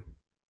I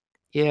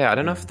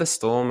don't know if the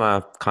Storm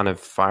are kind of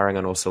firing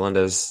on all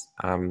cylinders,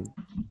 and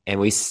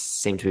we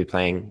seem to be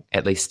playing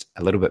at least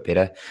a little bit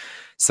better.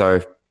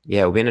 So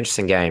it'll be an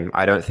interesting game.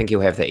 I don't think he'll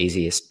have the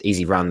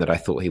easy run that I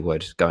thought he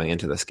would going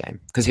into this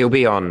game, because he'll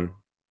be on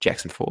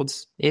Jackson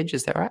Ford's edge.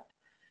 Is that right?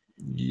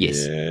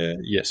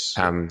 Yes.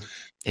 And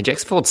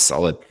Jackson Ford's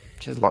solid.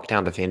 Just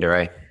lockdown defender,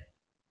 eh?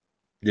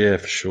 Yeah,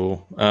 for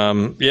sure.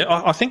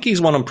 I think he's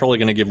one I'm probably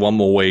going to give one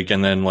more week,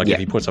 and then if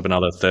he puts up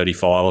another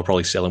 35, I'll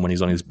probably sell him when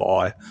he's on his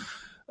bye.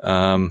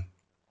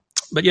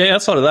 But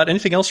outside of that,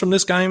 anything else from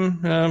this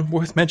game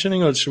worth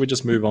mentioning, or should we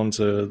just move on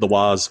to the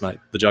Wars, mate,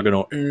 the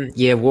Juggernaut?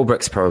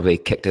 Warbrick's probably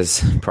kicked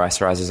his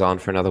price rises on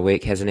for another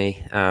week, hasn't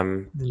he?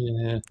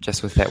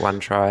 Just with that one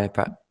try,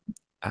 but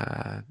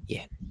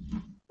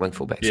wing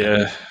fullback.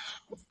 Yeah.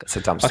 It's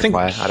a dumpster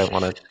fire. I don't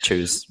want to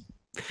choose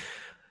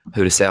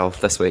who to sell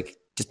this week.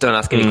 Just don't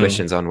ask any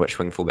questions on which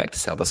wing fullback to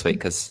sell this week,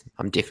 because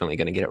I'm definitely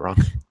going to get it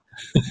wrong.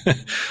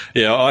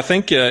 I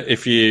think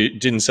if you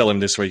didn't sell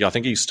him this week, I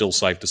think he's still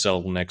safe to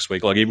sell next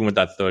week. Like, even with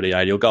that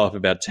 38, he'll go up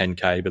about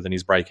 10K, but then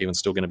his break-even's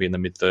still going to be in the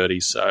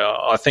mid-30s. So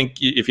I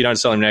think if you don't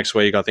sell him next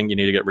week, I think you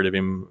need to get rid of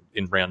him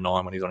in round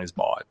 9 when he's on his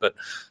bye. But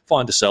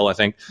fine to sell, I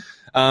think.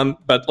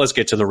 But let's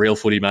get to the real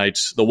footy, mate.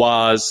 The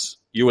Wars,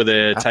 you were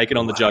there, taking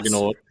on the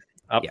Juggernaut.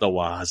 The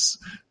Wars.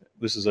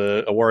 This is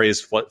a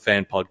Warriors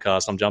fan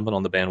podcast. I'm jumping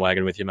on the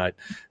bandwagon with you, mate.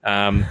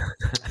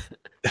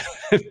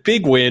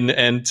 Big win,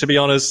 and to be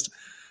honest,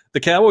 the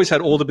Cowboys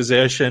had all the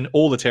possession,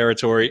 all the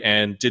territory,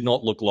 and did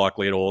not look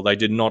likely at all. They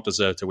did not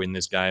deserve to win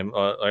this game.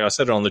 I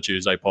said it on the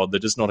Tuesday pod. They're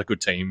just not a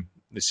good team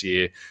this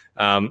year.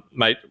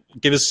 Mate,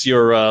 give us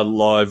your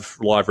live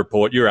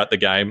report. You were at the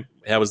game.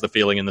 How was the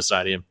feeling in the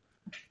stadium?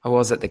 I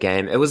was at the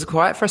game. It was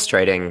quite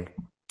frustrating,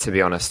 to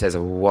be honest, as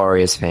a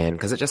Warriors fan,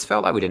 because it just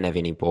felt like we didn't have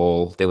any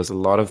ball. There was a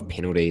lot of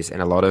penalties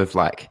and a lot of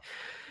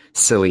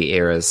silly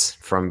errors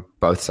from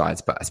both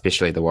sides, but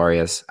especially the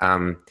Warriors.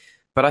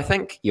 But I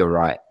think you're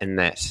right in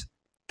that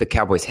the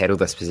Cowboys had all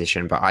this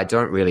possession, but I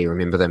don't really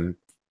remember them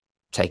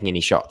taking any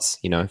shots,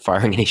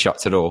 firing any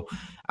shots at all.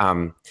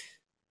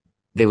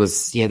 They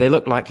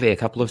looked likely a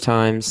couple of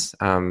times.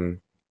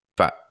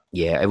 But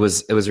it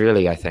was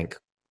really, I think,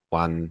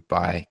 won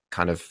by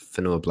kind of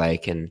Fanua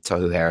Blake and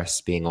Tohu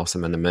Harris being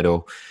awesome in the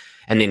middle.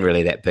 And then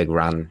really that big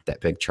run, that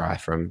big try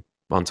from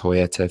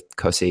Montoya to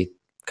Kosi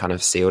kind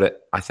of sealed it,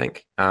 I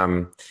think.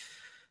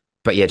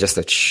 But just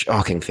a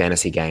shocking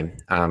fantasy game.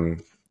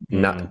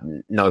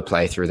 No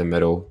play through the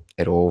middle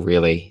at all,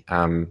 really,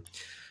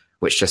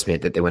 which just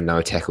meant that there were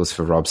no tackles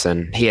for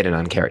Robson. He had an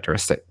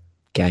uncharacteristic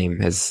game,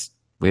 as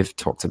we've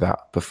talked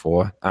about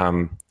before.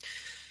 I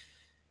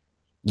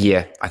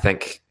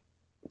think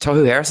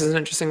Tohu Harris is an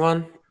interesting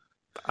one.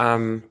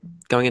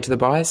 Going into the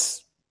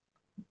buys.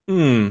 He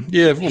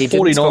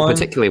didn't score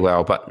particularly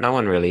well, but no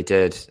one really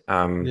did.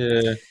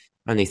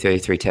 Only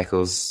 33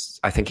 tackles.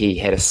 I think he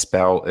had a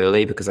spell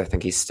early because I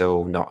think he's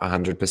still not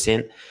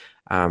 100%.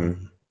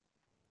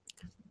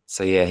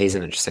 So he's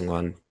an interesting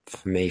one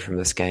for me from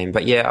this game.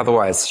 But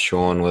otherwise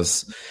Sean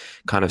was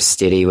kind of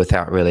steady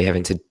without really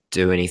having to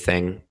do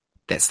anything.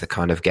 That's the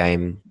kind of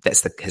game,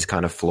 his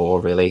kind of flaw,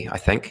 really, I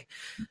think.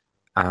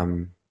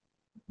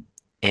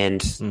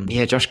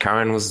 Josh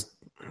Curran was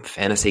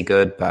fantasy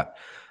good, but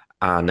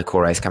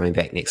Nikore's coming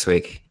back next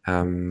week.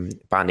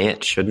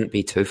 Barnett shouldn't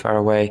be too far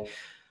away.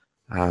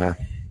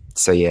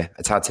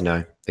 It's hard to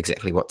know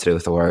exactly what to do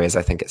with the Warriors.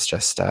 I think it's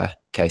just a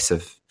case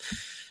of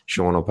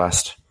Sean or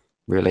bust,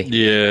 really.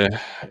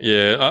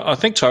 I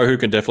think Tohu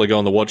can definitely go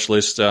on the watch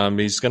list.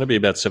 He's going to be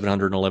about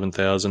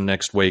 711,000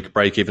 next week.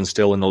 Break even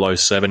still in the low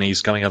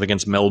 70s, coming up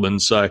against Melbourne.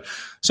 So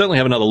certainly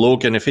have another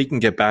look. And if he can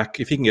get back,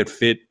 if he can get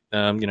fit,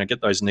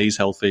 get those knees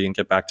healthy and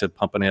get back to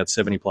pumping out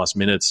 70-plus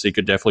minutes, he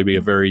could definitely be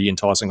a very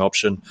enticing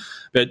option.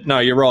 But no,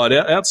 you're right.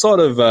 Outside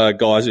of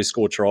guys who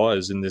scored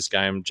tries in this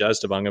game, Jazz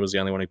Tabunga was the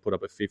only one who put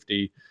up a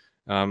 50.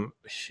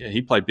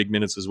 He played big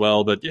minutes as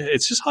well. But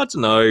it's just hard to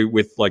know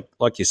with,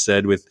 like you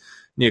said, with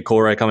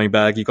Niokore coming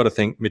back. You've got to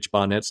think Mitch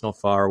Barnett's not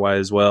far away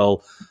as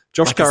well.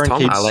 Josh Curran is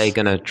Tom keeps... Ale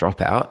going to drop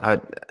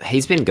out?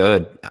 He's been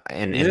good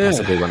and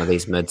possibly one of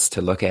these mids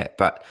to look at.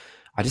 But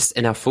I just,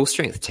 in our full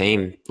strength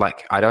team,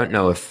 I don't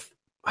know if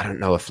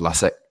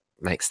Lussick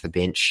makes the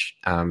bench.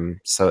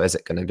 So is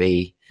it going to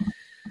be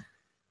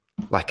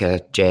like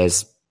a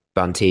Jazz,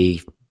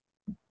 Bunty,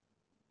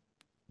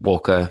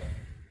 Walker?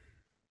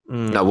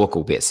 No, Walker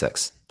will be at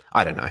 6.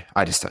 I don't know.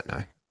 I just don't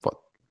know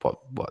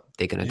what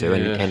they're going to do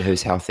and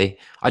who's healthy.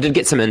 I did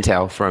get some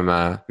intel from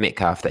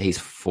Metcalf that he's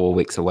 4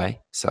 weeks away,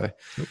 so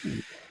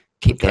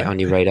keep that on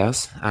your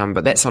radars.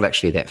 But that's not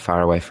actually that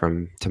far away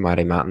from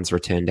Tamari Martin's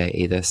return date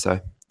either. So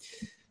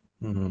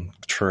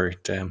true,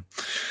 damn.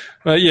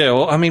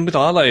 Well, I mean, with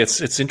Ale,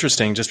 it's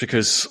interesting just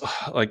because,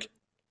 like,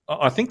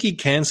 I think he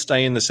can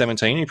stay in the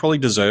 17. He probably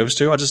deserves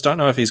to. I just don't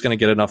know if he's going to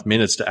get enough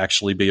minutes to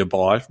actually be a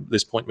buy at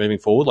this point moving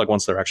forward, like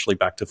once they're actually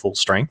back to full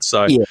strength.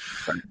 So. Yeah.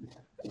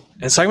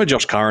 And same with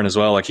Josh Curran as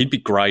well. Like, he'd be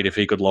great if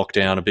he could lock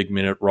down a big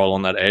minute role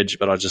on that edge,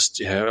 but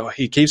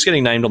he keeps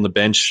getting named on the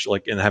bench,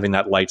 like, and having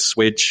that late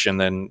switch,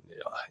 and then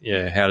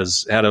how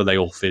do they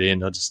all fit in?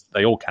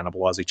 They all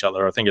cannibalize each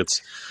other. I think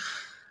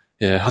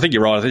I think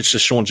you're right. It's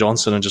just Sean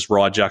Johnson and just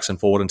ride Jackson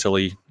forward until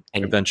he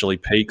eventually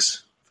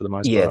peaks for the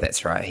most part. Yeah,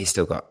 that's right. He's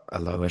still got a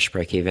lowish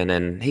break even,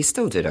 and he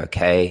still did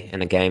okay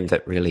in a game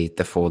that really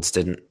the Fords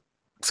didn't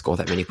score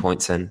that many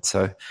points in.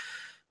 So.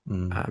 So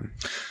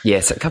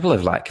a couple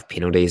of like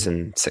penalties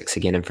and 6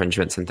 again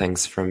infringements and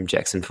things from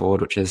Jackson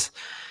Ford, which is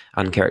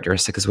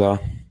uncharacteristic as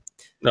well.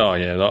 Oh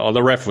yeah,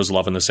 the ref was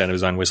loving the sound of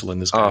his own whistle in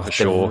this game for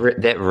sure.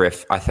 That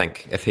ref, I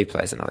think, if he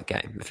plays another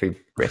game, if he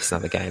refs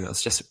another game, it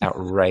was just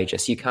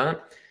outrageous. You can't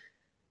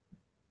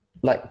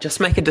just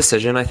make a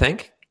decision. I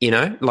think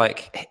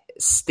like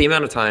the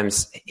amount of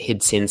times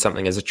he'd send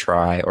something as a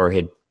try, or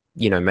he'd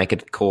make a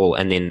call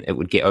and then it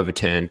would get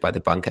overturned by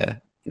the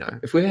bunker.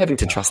 If we're having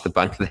to trust the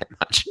bunker that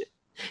much.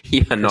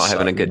 You are not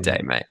having a good day,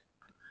 mate.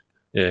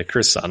 Yeah,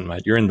 Chris Sutton,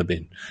 mate. You're in the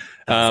bin.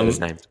 That's his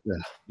name.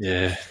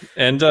 Yeah.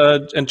 And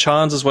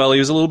Chance as well. He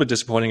was a little bit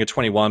disappointing at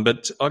 21,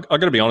 but I got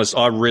to be honest,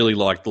 I really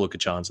liked the look of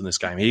Chance in this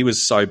game. He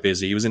was so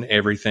busy. He was in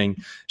everything.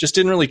 Just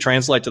didn't really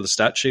translate to the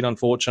stat sheet,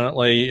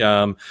 unfortunately.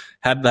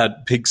 Had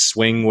that big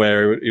swing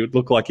where it would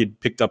look like he'd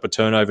picked up a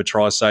turnover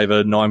try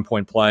saver,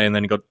 9-point play, and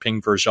then he got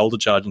pinged for a shoulder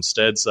charge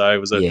instead. So it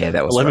was a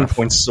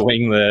 11-point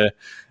swing there.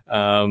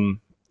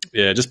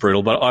 Just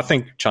brutal. But I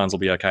think Chance will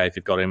be okay if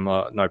you've got him.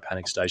 No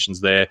panic stations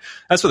there.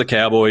 As for the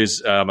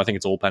Cowboys, I think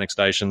it's all panic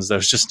stations. There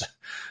was just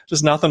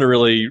nothing to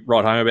really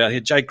write home about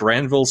here. Jake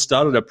Granville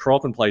started a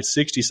prop and played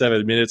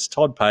 67 minutes.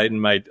 Todd Payton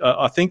made.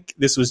 I think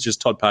this was just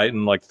Todd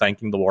Payton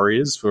thanking the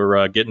Warriors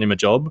for getting him a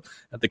job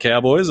at the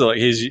Cowboys. Like,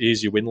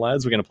 here's your win,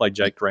 lads. We're going to play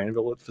Jake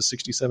Granville for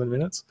 67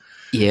 minutes.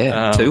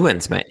 Yeah, 2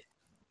 wins, mate.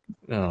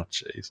 Oh,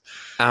 jeez.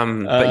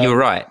 But you're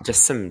right.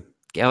 Just some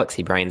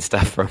galaxy brain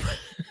stuff from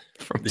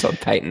Todd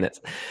Payton.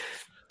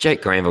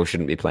 Jake Granville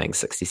shouldn't be playing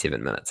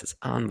 67 minutes. It's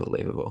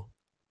unbelievable.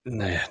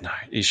 No,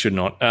 he should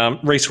not.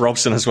 Reece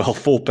Robson as well,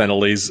 4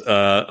 penalties.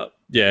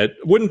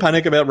 Wouldn't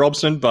panic about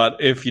Robson, but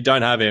if you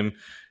don't have him,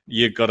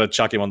 you've got to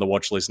chuck him on the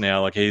watch list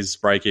now. Like, his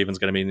break-even's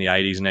going to be in the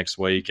 80s next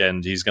week,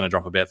 and he's going to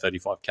drop about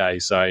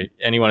 35K. So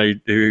anyone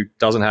who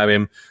doesn't have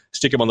him,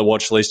 stick him on the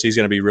watch list. He's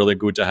going to be really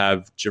good to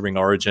have during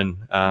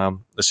Origin,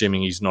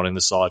 assuming he's not in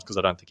the side, because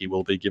I don't think he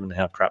will be, given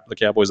how crap the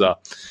Cowboys are.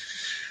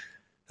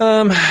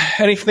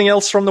 Anything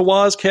else from the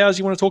Wires Cows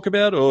you want to talk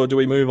about, or do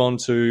we move on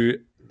to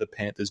the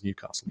Panthers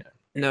Newcastle game?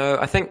 No,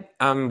 I think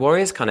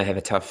Warriors kind of have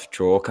a tough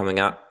draw coming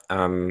up,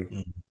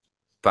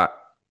 but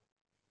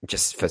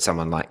just for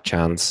someone like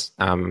Chance.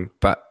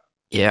 But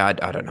yeah,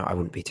 I don't know. I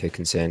wouldn't be too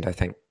concerned, I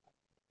think.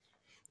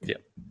 Yeah.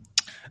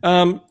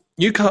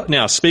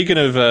 Now, speaking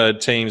of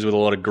teams with a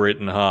lot of grit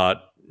and heart,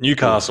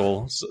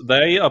 Newcastle,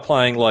 they are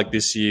playing like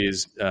this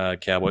year's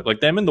Cowboys. Like,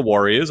 them and the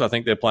Warriors, I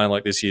think they're playing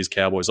like this year's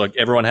Cowboys. Like,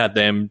 everyone had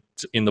them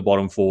in the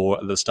bottom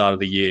 4 at the start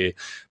of the year.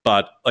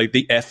 But, like,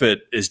 the effort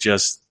is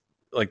just,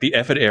 like, the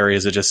effort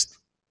areas are just,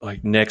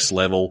 like, next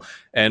level.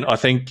 And I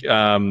think,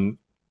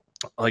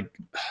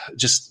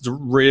 just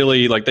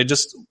really, like, they're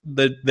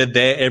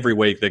there every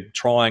week. They're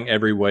trying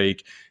every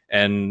week.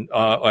 And,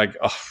 I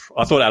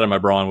thought Adam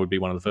O'Brien would be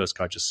one of the first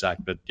coaches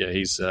sacked. But, yeah,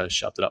 he's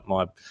shoved it up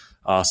my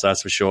arse,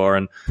 that's for sure.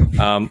 And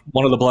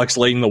one of the blokes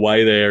leading the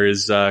way there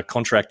is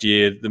contract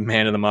year, the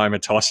man of the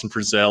moment, Tyson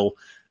Frizzell.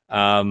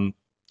 I'm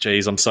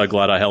so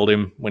glad I held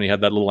him when he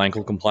had that little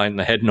ankle complaint and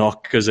the head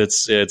knock, because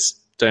it's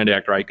turned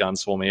out great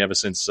guns for me ever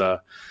since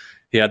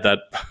he had that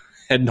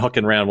head knock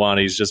in round 1.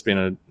 He's just been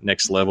a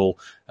next level.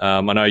 I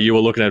know you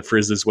were looking at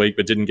Frizz this week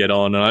but didn't get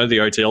on. And I know the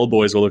OTL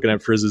boys were looking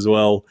at Frizz as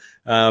well.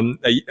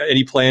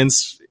 Any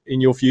plans in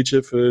your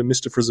future for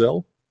Mr.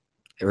 Frizzell?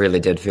 It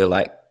really did feel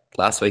like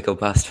last week or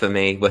bust for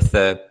me with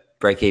the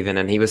break even,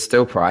 and he was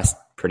still priced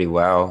pretty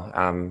well.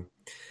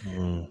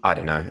 I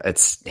don't know.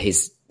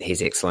 He's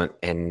excellent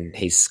and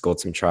he's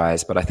scored some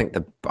tries, but I think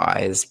the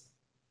buy is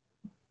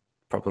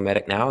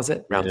problematic now. Is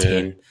it round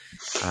 10?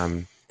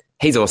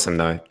 He's awesome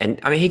though, and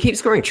I mean he keeps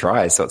scoring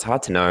tries, so it's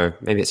hard to know.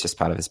 Maybe it's just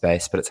part of his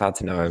base, but it's hard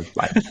to know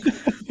like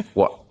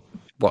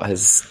what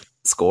his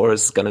score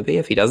is going to be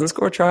if he doesn't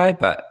score a try.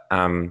 But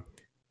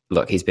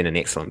look, he's been an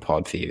excellent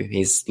pod for you.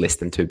 He's less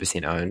than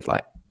 2% owned.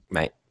 Like,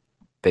 mate,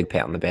 big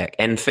pat on the back.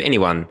 And for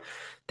anyone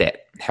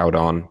that held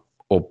on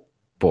or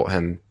bought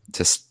him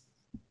to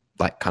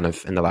like kind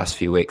of in the last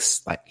few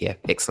weeks. Like, yeah,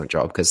 excellent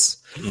job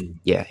because,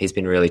 yeah, he's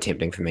been really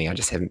tempting for me. I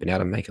just haven't been able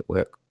to make it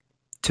work.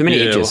 Too many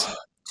edges.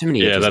 Too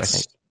many edges, I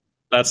think.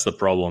 That's the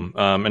problem.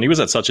 And he was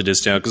at such a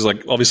discount because,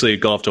 like, obviously he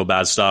got off to a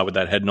bad start with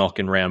that head knock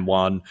in round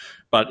 1.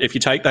 But if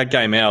you take that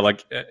game out,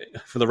 like,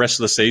 for the rest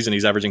of the season,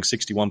 he's averaging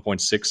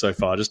 61.6 so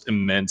far, just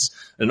immense.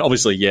 And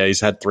obviously, yeah,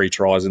 he's had 3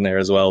 tries in there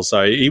as well.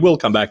 So he will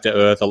come back to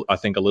earth, I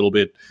think, a little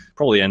bit.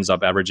 Probably ends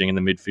up averaging in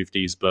the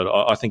mid-50s, but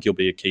I think he'll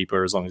be a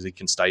keeper as long as he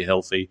can stay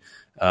healthy.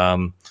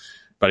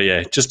 But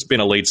yeah, just been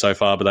a lead so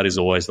far, but that is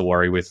always the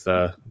worry with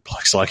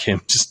blokes like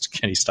him. Just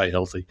can he stay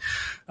healthy?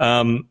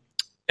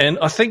 And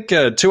I think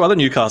 2 other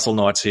Newcastle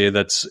Knights here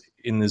that's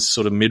in this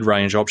sort of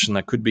mid-range option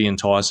that could be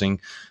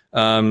enticing.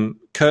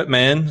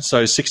 Couchman,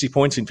 so 60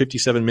 points in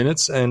 57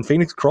 minutes, and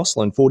Phoenix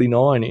Crossland,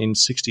 49 in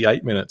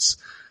 68 minutes.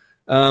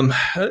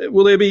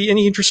 Will there be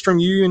any interest from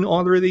you in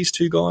either of these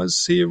 2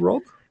 guys here,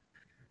 Rob?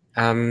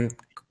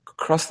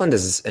 Crossland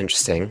is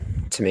interesting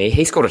to me.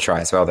 He scored a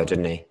try as well, though,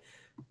 didn't he?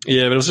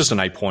 Yeah, but it was just an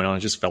 8-pointer. It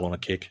just fell on a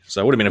kick. So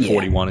it would have been a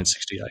 41 in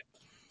 68.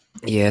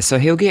 Yeah, so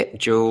he'll get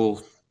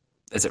dual,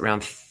 is it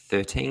round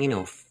 13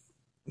 or 14?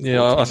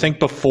 Yeah, I think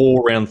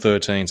before round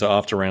 13, so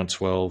after round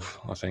 12,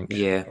 I think.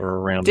 Yeah. Or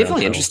around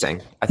definitely round 12.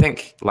 Interesting. I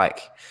think,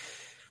 like,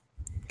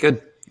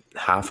 good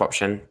half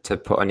option to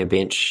put on your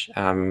bench.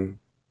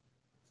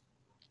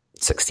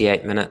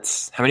 68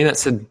 minutes. How many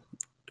minutes did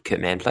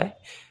Couchman play?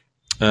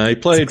 He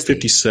played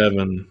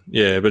 57,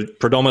 yeah, but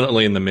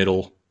predominantly in the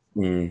middle.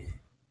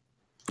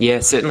 Yeah,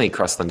 certainly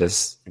Crossland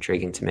is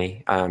intriguing to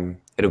me.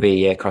 It'll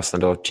be,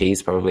 Crossland or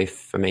Cheese probably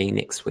for me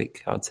next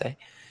week, I would say.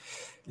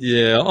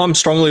 Yeah, I'm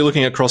strongly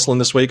looking at Crossland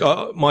this week.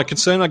 My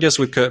concern, I guess,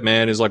 with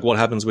Couchman is like what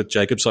happens with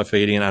Jacob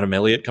Saifidi and Adam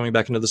Elliott coming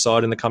back into the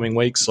side in the coming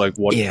weeks. Like,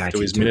 what do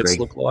his minutes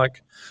look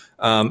like?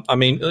 I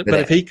mean, but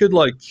if he could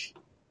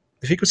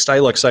stay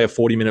like say a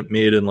 40-minute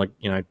mid and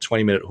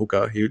 20-minute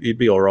hooker, he'd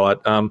be all right.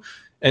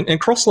 And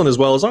Crossland as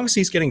well, as long as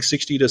he's getting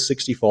 60 to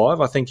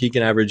 65, I think he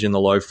can average in the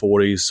low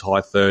 40s,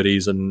 high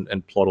 30s,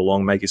 and plod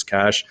along, make his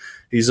cash.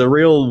 He's a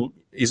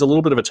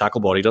little bit of a tackle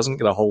body. He doesn't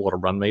get a whole lot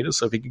of run meters.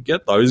 So if he could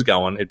get those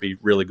going, it'd be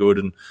really good.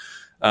 And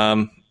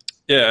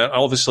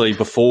obviously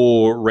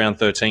before round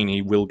 13,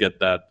 he will get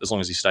that, as long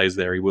as he stays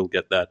there, he will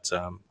get that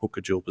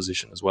hooker dual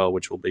position as well,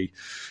 which will be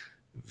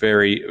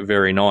very,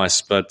 very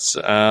nice. But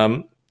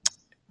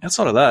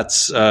outside of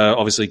that,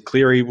 obviously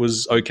Cleary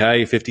was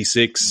okay,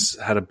 56,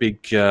 had a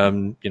big,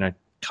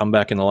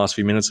 comeback in the last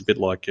few minutes, a bit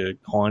like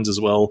Hines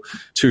as well.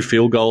 2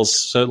 field goals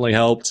certainly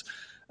helped.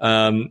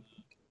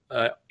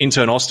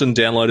 Intern Austin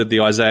downloaded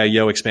the Isaiah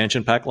Yeo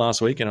expansion pack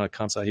last week, and I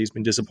can't say he's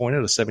been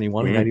disappointed, a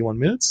 71 in 81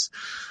 minutes.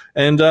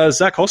 And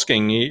Zach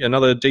Hosking,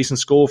 another decent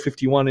score,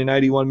 51 in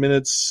 81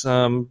 minutes.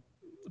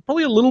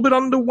 Probably a little bit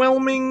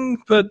underwhelming,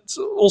 but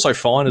also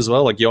fine as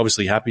well. Like, you're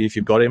obviously happy if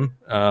you've got him.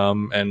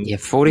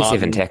 47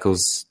 Martin,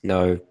 tackles,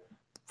 no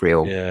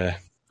real. Yeah.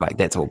 Like,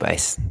 that's all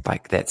base.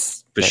 Like,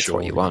 that's sure.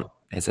 What you want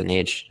as an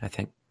edge, I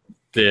think.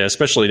 Yeah,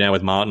 especially now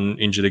with Martin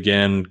injured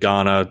again,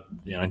 Garner,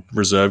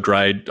 reserve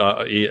grade.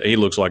 He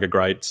looks like a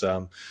great,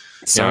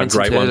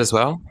 great one as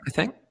well, I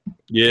think.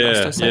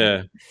 Yeah,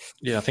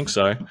 I think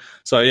so.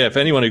 So yeah, if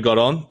anyone who got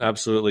on,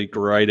 absolutely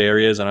great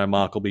areas. I know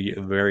Mark will be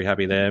very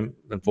happy there.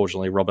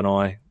 Unfortunately, Rob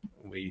and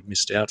we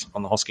missed out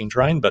on the Hosking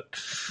train, but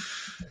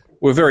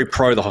we're very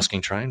pro the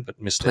Hosking train, but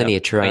missed Plenty out.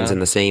 of trains in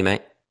the sea,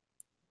 mate.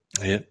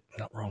 Yeah,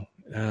 not wrong.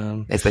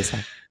 As they say.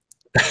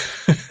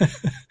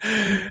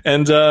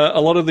 And a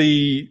lot of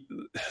the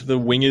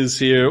wingers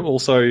here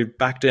also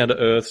back down to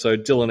earth. So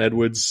Dylan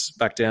Edwards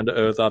back down to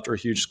earth after a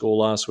huge score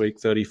last week,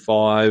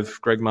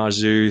 35. Greg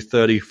Marju,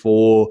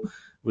 34,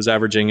 was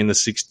averaging in the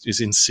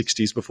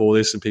 60s before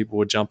this, and people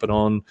were jumping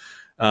on.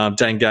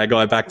 Dane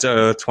Gagai back to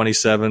earth,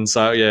 27.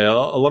 So yeah, a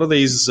lot of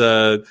these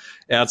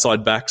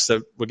outside backs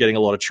that were getting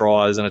a lot of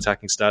tries and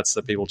attacking stats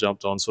that people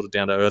jumped on, sort of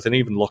down to earth, and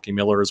even Lockie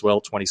Miller as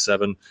well,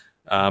 27.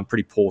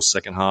 Pretty poor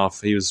second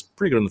half. He was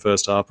pretty good in the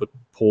first half, but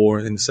poor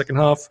in the second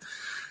half.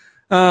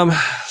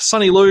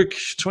 Sonny Luke,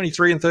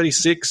 23 and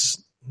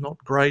 36, not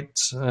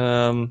great.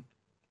 There's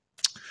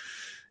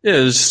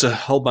just a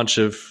whole bunch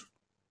of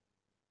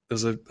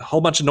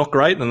not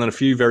great, and then a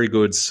few very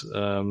goods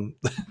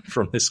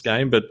from this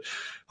game. But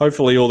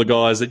hopefully, all the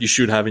guys that you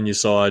should have in your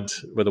side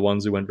were the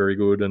ones who went very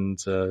good,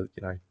 and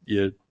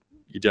you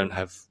don't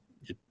have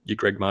your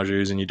Greg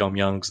Marjus and your Dom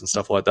Youngs and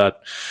stuff like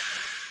that.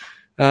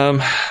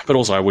 But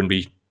also, I wouldn't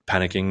be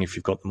panicking if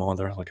you've got them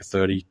either. Like a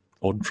 30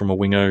 odd from a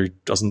winger who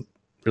doesn't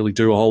really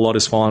do a whole lot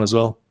is fine as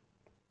well.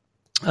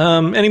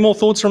 Any more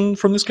thoughts from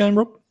this game,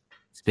 Rob?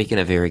 Speaking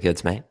of very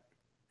goods, mate,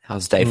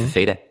 how's Dave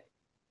Fafita?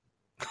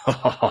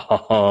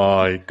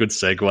 Oh, good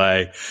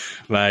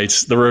segue,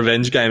 mate. The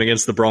revenge game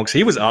against the Bronx.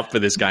 He was up for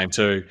this game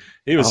too.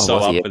 He was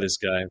up for this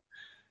game.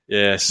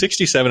 Yeah,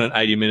 67 and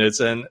 80 minutes.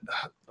 And,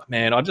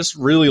 man, I just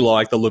really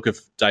like the look of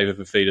David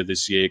Fafita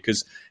this year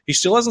because he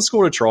still hasn't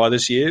scored a try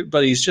this year,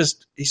 but he's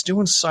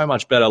doing so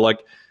much better.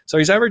 So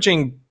he's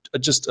averaging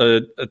just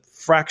a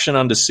fraction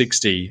under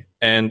 60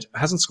 and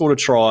hasn't scored a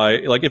try.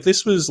 Like, if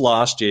this was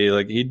last year,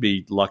 like, he'd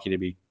be lucky to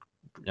be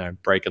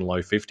breaking low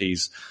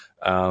 50s.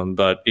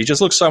 But he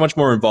just looks so much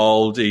more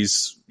involved.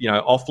 He's,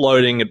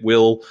 offloading at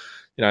will.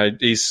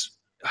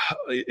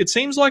 It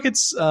seems like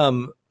it's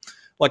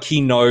like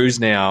he knows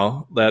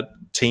now that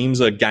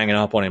teams are ganging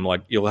up on him.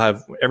 Like you'll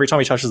have every time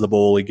he touches the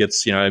ball, he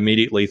gets,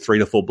 immediately 3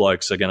 to 4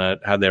 blokes are going to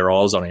have their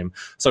eyes on him.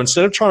 So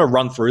instead of trying to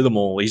run through them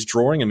all, he's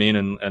drawing them in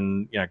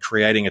and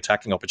creating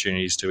attacking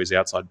opportunities to his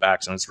outside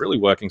backs, and it's really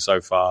working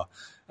so far.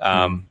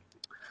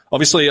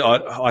 Obviously,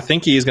 I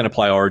think he is going to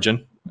play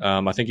Origin.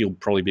 I think he'll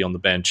probably be on the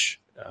bench.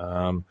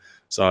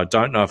 So I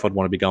don't know if I'd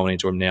want to be going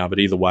into him now, but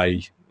either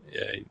way,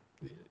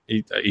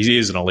 he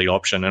is an elite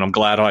option, and I'm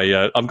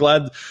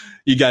glad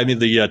you gave me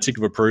the tick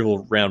of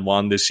approval round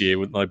 1 this year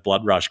with no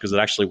blood rush, because it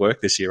actually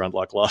worked this year,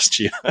 unlike last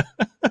year.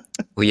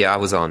 Well, yeah, I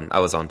was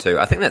on too.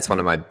 I think that's one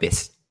of my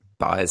best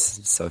buys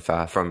so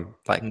far from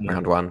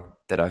round 1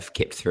 that I've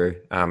kept through.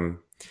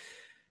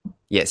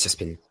 It's just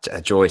been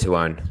a joy to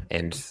own,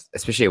 and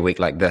especially a week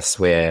like this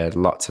where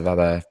lots of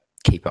other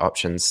keeper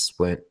options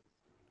weren't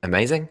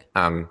amazing.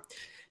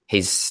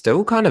 He's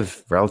still kind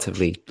of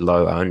relatively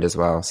low owned as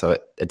well. So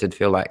it did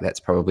feel like that's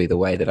probably the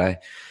way that I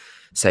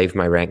saved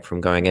my rank from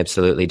going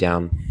absolutely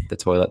down the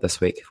toilet this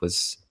week,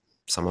 was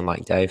someone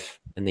like Dave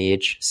in the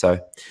edge.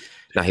 So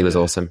no, he was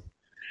awesome.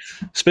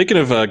 Speaking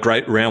of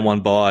great round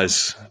 1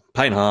 buys,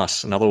 Payne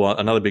Haas,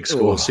 another big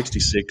score,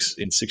 66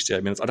 in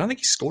 68 minutes. I don't think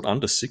he's scored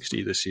under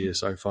 60 this year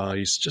so far.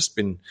 He's just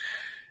been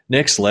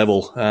next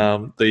level.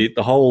 The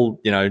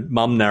whole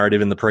mum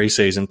narrative in the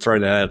preseason, throw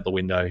that out the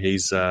window.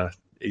 He's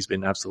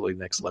been absolutely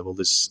next level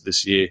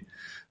this year.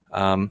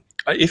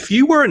 If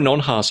you were a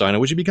non-Haas owner,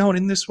 would you be going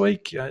in this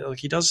week?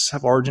 He does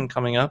have Origin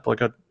coming up.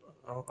 I'm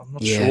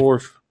not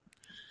sure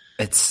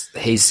if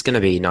he's going to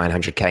be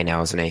 900k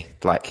now, isn't he?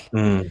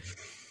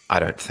 I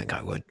don't think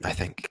I would. I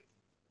think.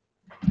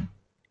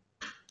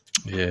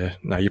 Yeah,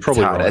 no, you're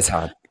probably right. It's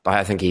hard.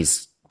 I think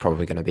he's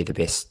probably going to be the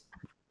best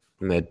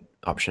mid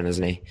option,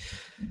 isn't he?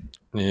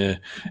 Yeah.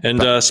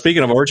 And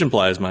speaking of Origin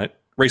players, mate,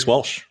 Reece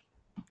Walsh.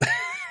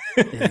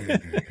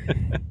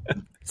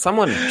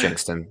 Someone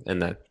jinxed him in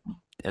the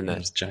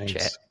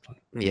chat.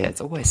 Yeah, it's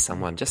always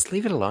someone. Just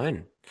leave it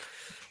alone.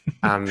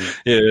 Yeah,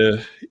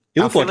 he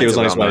looked like he was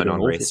on his way to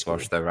Reece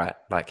Walsh, though, right?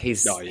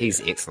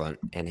 He's excellent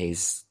and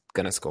he's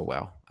going to score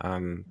well.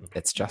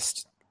 It's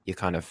just you're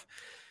kind of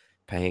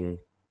paying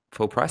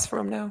full price for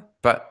him now,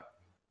 but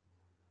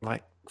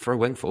for a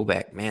wing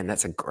fullback, man,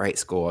 that's a great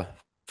score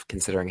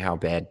considering how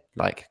bad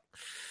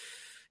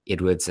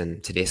Edwards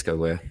and Tedesco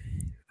were.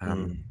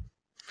 Yeah,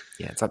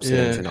 it's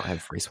upsetting to not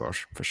have Reece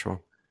Walsh for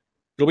sure.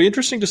 It'll be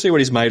interesting to see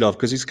what he's made of,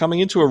 because he's coming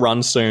into a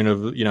run soon of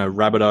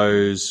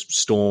Rabbitohs,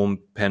 Storm,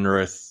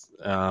 Penrith.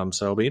 So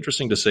it'll be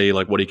interesting to see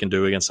what he can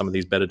do against some of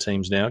these better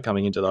teams now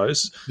coming into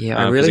those. Yeah,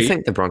 I really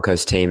think the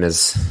Broncos team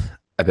is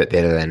a bit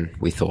better than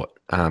we thought.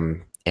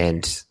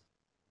 And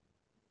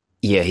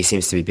yeah, he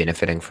seems to be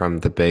benefiting from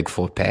the big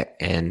forward pack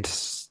and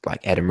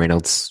Adam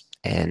Reynolds.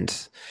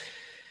 And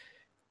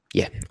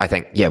yeah, I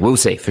think, we'll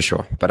see for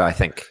sure. But I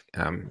think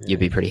you'd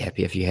be pretty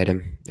happy if you had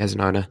him as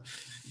an owner.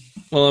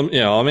 Well,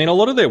 I mean, a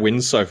lot of their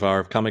wins so far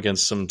have come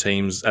against some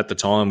teams at the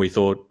time we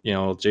thought,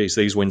 geez,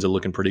 these wins are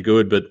looking pretty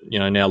good. But,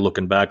 now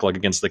looking back,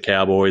 against the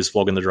Cowboys,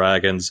 flogging the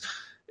Dragons,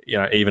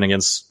 even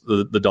against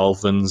the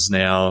Dolphins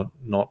now,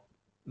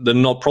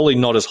 they're probably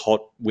not as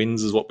hot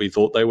wins as what we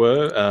thought they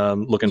were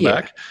looking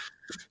back.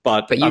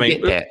 But you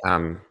get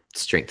that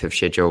strength of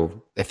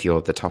schedule if you're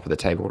at the top of the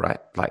table, right?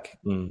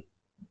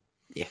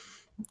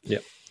 Yeah.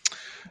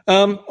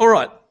 All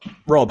right,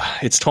 Rob,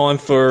 it's time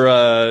for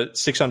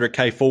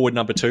 600k forward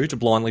number 2 to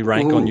blindly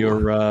rank on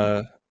your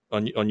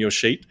on your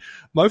sheet.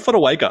 Mo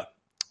Fotuaika.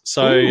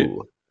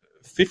 So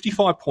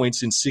 55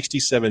 points in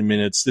 67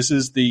 minutes. This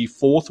is the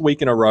 4th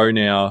week in a row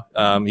now.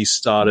 He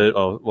started.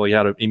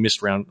 He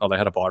missed round. They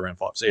had a bye round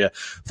 5. So yeah,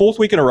 4th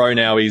week in a row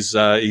now. He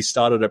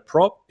started at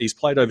prop. He's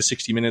played over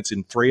 60 minutes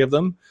in 3 of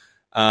them.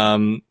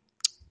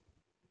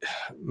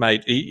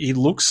 Mate, he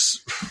looks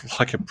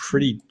like a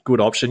pretty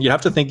good option. You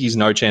have to think he's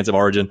no chance of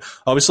Origin.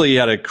 Obviously, he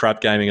had a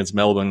crap game against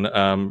Melbourne,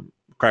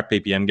 crap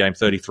PPM game,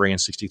 33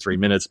 and 63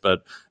 minutes,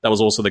 but that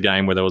was also the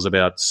game where there was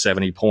about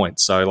 70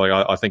 points. So,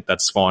 I think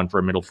that's fine for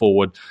a middle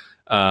forward.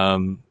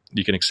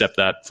 You can accept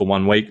that for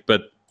 1 week.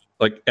 But,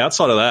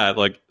 outside of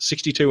that,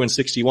 62 and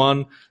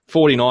 61,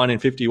 49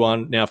 and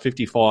 51, now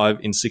 55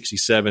 in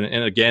 67,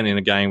 and again in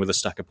a game with a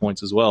stack of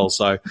points as well.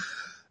 So,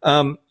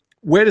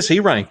 where does he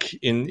rank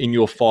in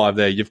your 5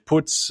 there? You've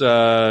put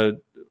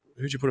who'd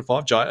you put at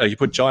 5? You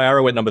put Jai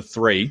Arrow at number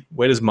 3.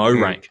 Where does Mo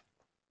rank?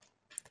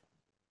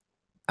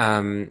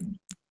 That's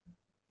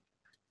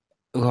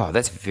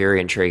very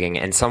intriguing,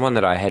 and someone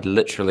that I had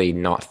literally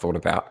not thought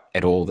about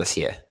at all this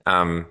year.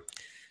 I'm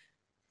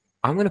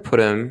going to put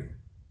him.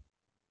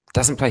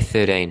 Doesn't play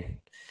 13,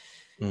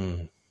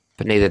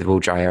 but neither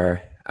will Jai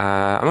Arrow.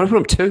 I'm going to put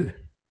him 2.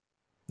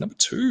 Number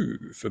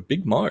 2 for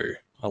Big Mo.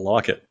 I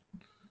like it.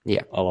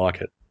 Yeah, I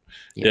like it.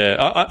 Yeah,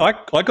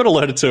 I got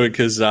alerted to it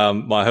because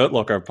my Hurt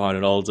Locker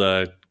opponent, old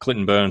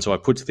Clinton Burns, who I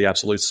put to the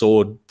absolute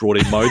sword, brought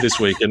in Mo this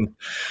week. And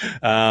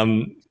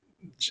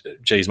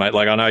geez, mate,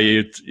 like I know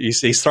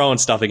he's throwing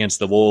stuff against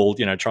the wall,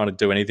 trying to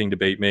do anything to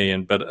beat me.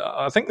 But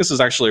I think this is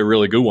actually a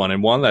really good one,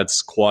 and one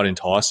that's quite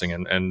enticing,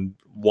 and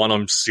one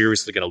I'm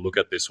seriously going to look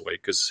at this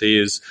week because he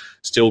is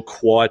still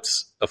quite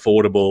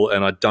affordable,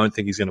 and I don't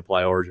think he's going to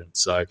play Origin.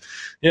 So,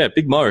 yeah,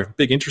 Big Mo,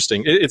 big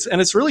interesting.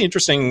 It's really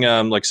interesting,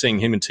 like seeing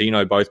him and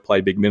Tino both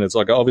play big minutes.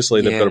 Like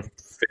obviously they've got a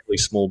fairly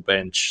small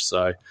bench,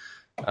 so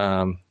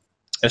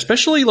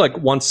especially like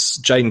once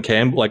Jaden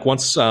Campbell, like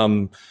once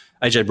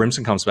AJ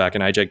Brimson comes back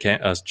and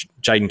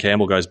Jaden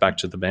Campbell goes back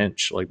to the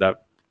bench, like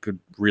that could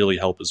really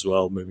help as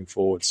well moving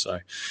forward. So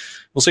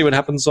we'll see what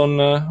happens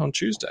on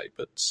Tuesday.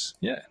 But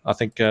yeah, I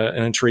think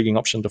an intriguing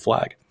option to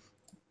flag.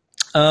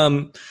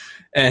 And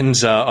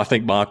I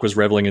think Mark was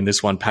reveling in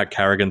this one. Pat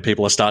Carrigan,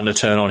 people are starting to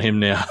turn on him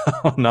now.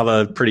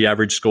 Another pretty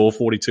average score,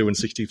 42 and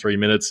 63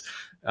 minutes.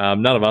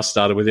 None of us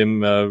started with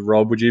him.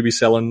 Rob, would you be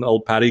selling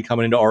old Paddy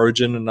coming into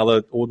Origin,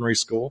 another ordinary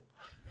score?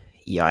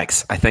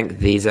 Yikes. I think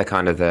these are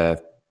kind of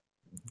the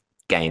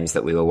games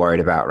that we were worried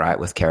about, right,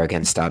 with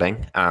Carrigan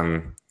starting.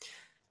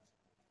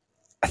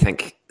 I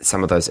think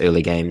some of those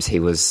early games he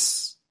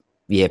was,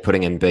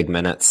 putting in big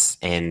minutes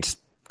and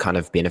kind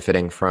of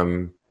benefiting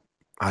from,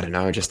 I don't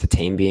know, just the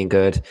team being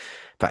good.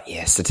 But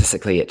yeah,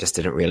 statistically, it just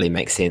didn't really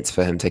make sense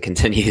for him to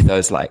continue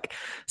those like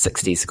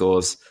 60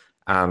 scores.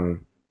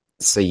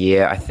 So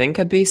yeah, I think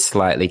I'd be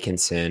slightly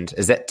concerned.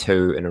 Is that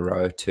 2 in a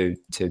row, two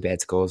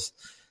bad scores?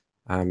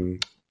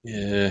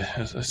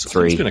 It's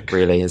 3 been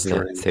really, isn't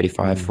it?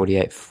 35,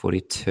 48,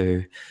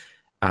 42.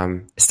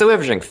 Still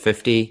averaging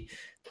 50,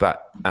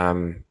 but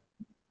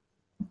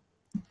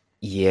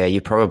he's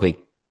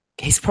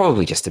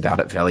probably just about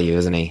at value,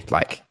 isn't he?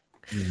 Like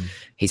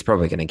he's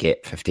probably going to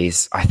get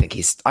 50s. I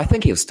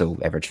think he'll still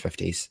average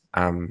 50s.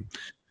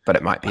 But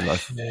it might be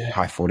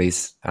high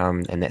 40s.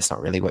 And that's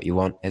not really what you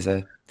want as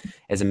a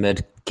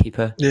mid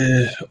keeper.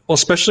 Yeah. Well,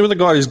 especially with a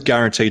guy who's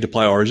guaranteed to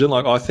play Origin.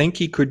 Like I think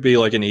he could be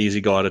like an easy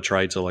guy to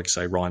trade to, like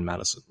say Ryan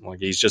Madison. Like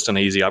he's just an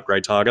easy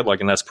upgrade target. Like,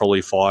 and that's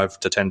probably 5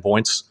 to 10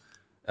 points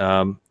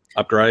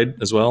upgrade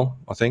as well,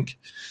 I think.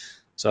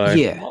 So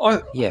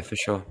yeah, for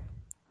sure.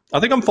 I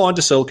think I'm fine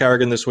to sell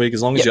Carrigan this week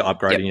as long as you're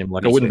upgrading him.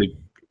 Like I wouldn't be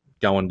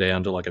going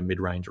down to like a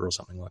mid-ranger or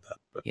something like that.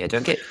 But yeah,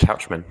 don't get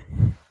Couchman.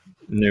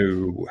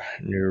 No.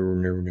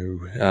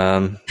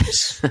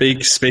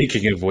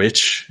 Speaking of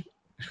which,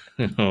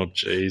 oh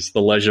geez,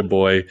 the leisure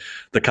boy,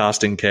 the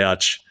casting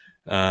couch.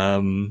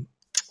 I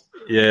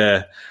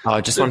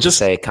just wanted to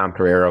say Cam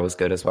Pereira was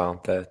good as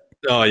well. They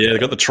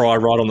got the try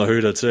right on the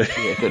hooter too.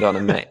 Yeah, good on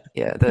him, mate.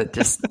 Yeah,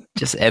 just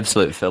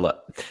absolute filler.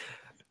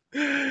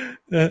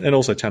 And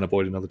also Tanner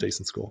Boyd, another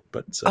decent score.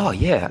 But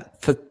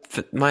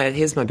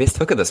here's my best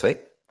hooker this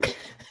week.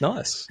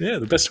 Nice, yeah,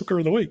 the best hooker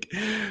of the week.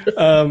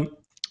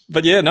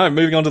 But yeah, no.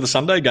 Moving on to the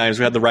Sunday games,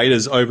 we had the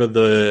Raiders over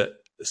the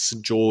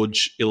St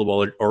George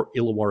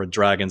Illawarra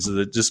Dragons.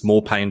 Just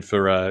more pain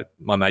for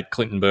my mate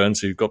Clinton Burns,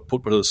 who got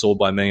put to the sword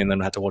by me, and then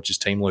had to watch his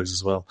team lose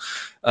as well.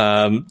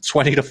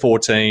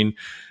 20-14.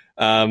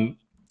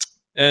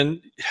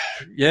 And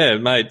yeah,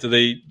 mate,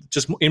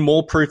 just in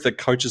more proof that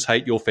coaches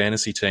hate your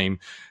fantasy team.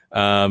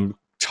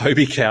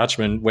 Toby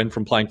Couchman went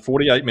from playing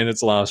 48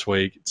 minutes last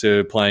week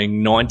to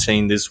playing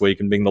 19 this week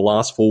and being the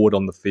last forward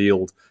on the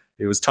field.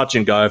 It was touch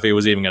and go if he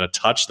was even going to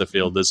touch the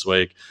field this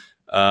week.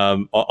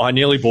 I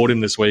nearly bought him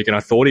this week, and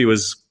I thought he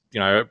was,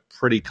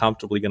 pretty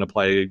comfortably going to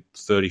play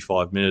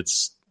 35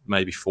 minutes,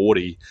 maybe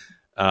 40.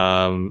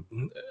 And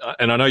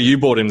I know you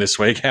bought him this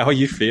week. How are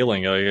you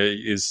feeling?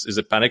 Is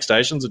it panic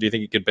stations, or do you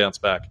think he could bounce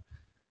back?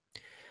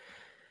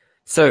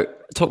 So,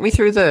 talk me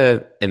through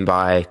the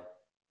Mbai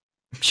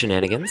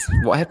shenanigans.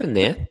 What happened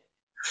there?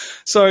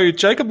 So,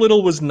 Jacob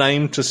Little was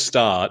named to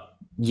start.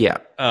 Yeah.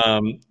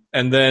 And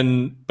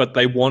then, but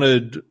they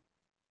wanted,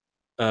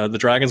 the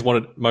Dragons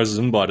wanted Moses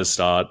Mbai to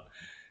start.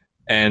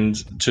 And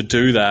to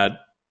do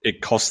that,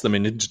 it cost them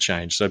an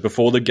interchange. So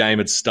before the game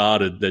had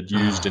started, they'd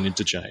used an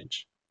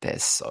interchange.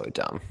 That's so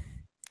dumb.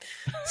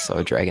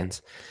 So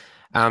Dragons.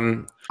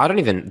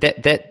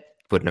 That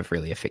wouldn't have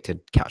really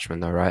affected Couchman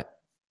though, right?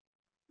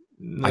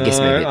 No, I guess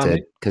maybe it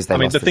did because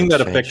the thing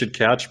that affected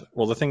Couchman,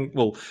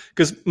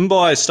 because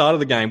Mbai started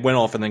the game, went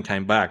off, and then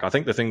came back. I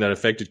think the thing that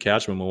affected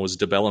Couchman was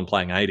DeBellin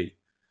playing 80.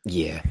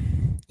 Yeah.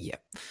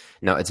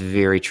 No, it's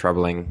very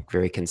troubling,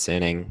 very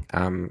concerning.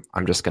 I'm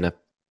just going to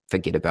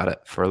forget about it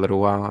for a little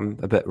while. I'm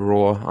a bit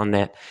raw on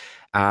that.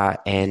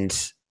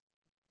 And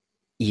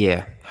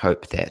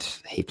hope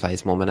that he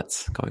plays more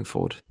minutes going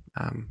forward.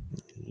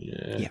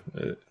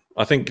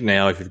 I think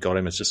now if you've got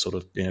him, it's just sort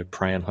of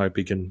pray and hope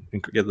he can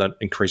get that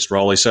increased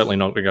role. He's certainly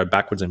not going to go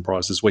backwards in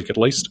price this week at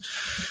least.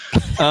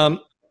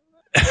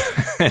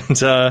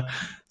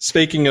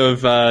 Speaking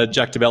of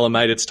Jack DeBella,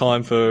 mate, it's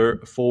time for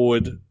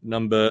forward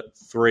number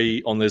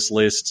 3 on this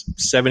list.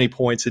 70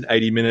 points in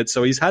 80 minutes.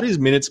 So he's had his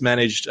minutes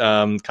managed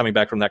coming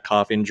back from that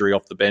calf injury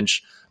off the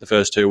bench the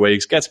first 2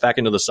 weeks. Gets back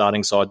into the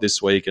starting side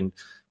this week and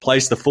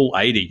plays the full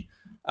 80.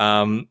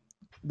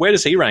 Where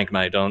does he rank,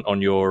 mate,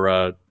 on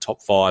your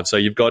top 5? So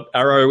you've got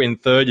Arrow in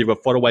third. You've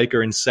got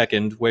Fodawaker in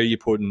second. Where are you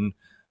putting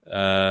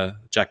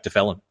Jack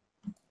DeFellon?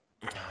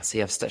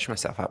 See, I've stitched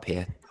myself up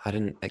here. I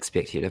didn't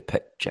expect you to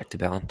pick Jack de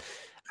Belin.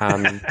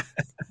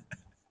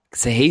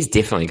 So he's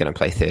definitely going to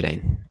play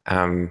 13.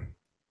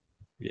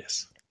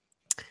 Yes.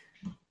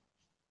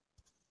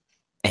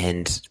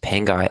 And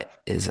Pangai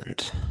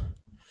isn't.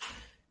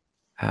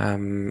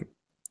 Oh,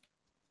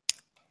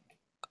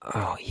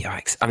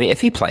 yikes. I mean,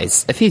 if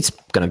he's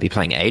going to be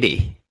playing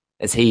 80,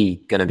 is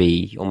he going to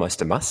be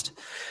almost a must?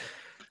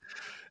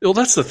 Well,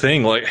 that's the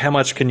thing. Like, how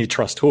much can you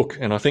trust Hook?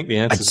 And I think the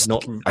answer is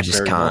not I just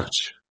very can't.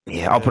 much.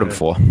 Yeah, I'll put him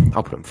 4.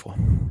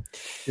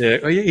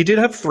 Yeah, he did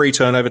have 3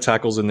 turnover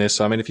tackles in this.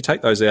 So, I mean, if you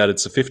take those out,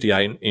 it's a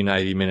 58 in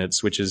 80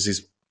 minutes, which is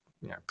his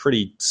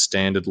pretty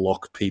standard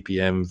lock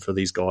PPM for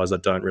these guys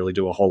that don't really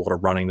do a whole lot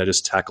of running. They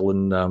just tackle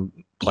and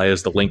play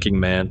as the linking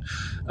man.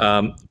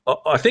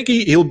 I think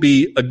he'll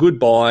be a good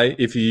buy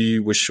if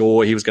you were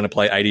sure he was going to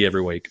play 80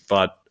 every week,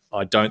 but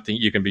I don't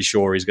think you can be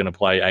sure he's going to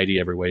play 80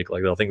 every week.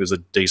 Like, I think there's a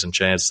decent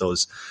chance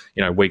there's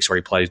weeks where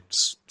he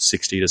plays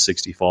 60 to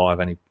 65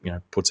 and he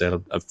puts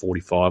out a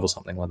 45 or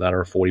something like that,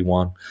 or a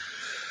 41.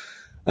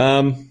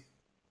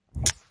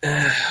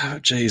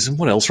 Geez, and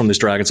what else from this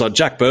Dragon side?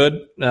 Jack Bird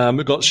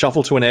got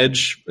shuffled to an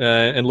edge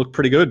and looked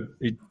pretty good.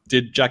 He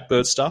did Jack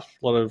Bird stuff,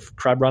 a lot of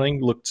crab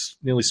running,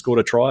 nearly scored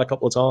a try a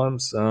couple of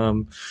times.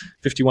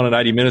 51 and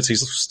 80 minutes,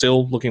 he's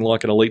still looking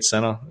like an elite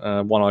centre,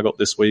 one I got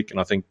this week, and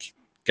I think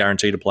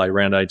guaranteed to play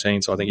round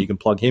 18, so I think you can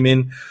plug him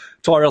in.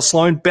 Tyrell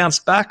Sloan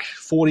bounced back,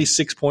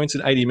 46 points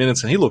in 80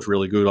 minutes, and he looked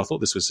really good. I thought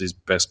this was his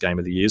best game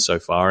of the year so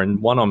far,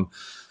 and one I'm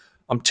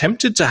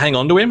tempted to hang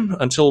on to him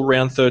until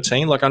round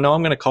 13. Like, I know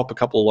I'm going to cop a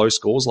couple of low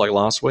scores like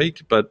last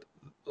week, but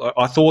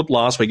I thought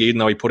last week, even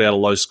though he put out a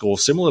low score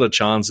similar to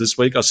Chance this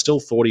week, I still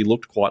thought he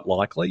looked quite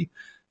likely,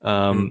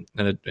 and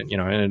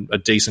a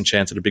decent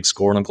chance at a big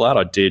score, and I'm glad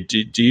I did.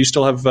 Do you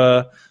still have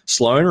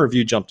Sloan, or have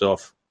you jumped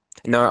off?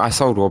 No, I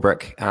sold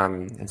Warbrick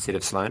instead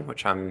of Sloan,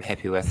 which I'm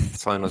happy with.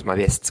 Sloan was my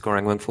best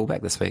scoring wing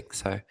fullback this week,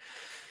 so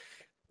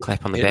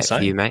clap on the back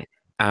for you, mate.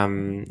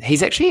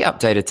 He's actually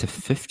updated to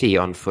 50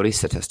 on footy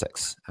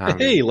statistics.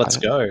 Hey, let's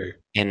go.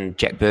 And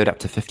Jack Bird up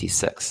to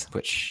 56,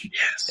 which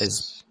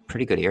is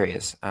pretty good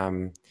areas.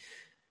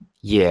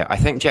 Yeah, I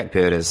think Jack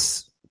Bird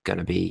is going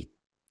to be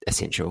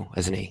essential,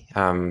 isn't he?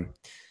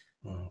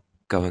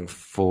 Going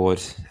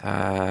forward.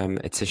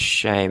 It's a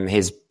shame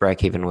his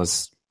break-even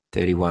was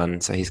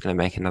 31, so he's going to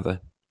make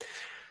another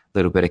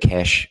little bit of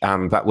cash.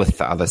 But with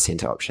the other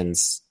centre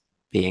options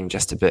being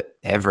just a bit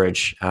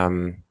average,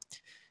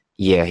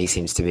 he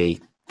seems to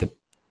be the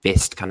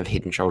best, kind of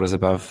head and shoulders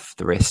above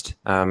the rest.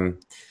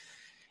 And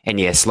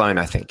Sloan,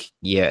 I think,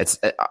 it's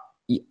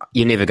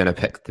you're never going to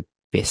pick the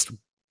best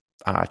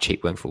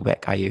cheap wing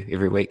fullback, are you,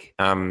 every week?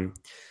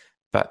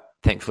 But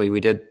thankfully we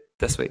did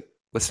this week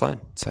with Sloan,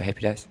 so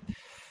happy days.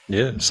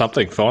 Yeah,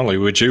 something. Finally,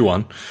 we're due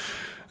one.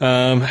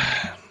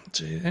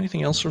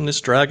 Anything else from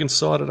this Dragon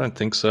side? I don't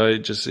think so.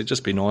 It'd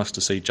just be nice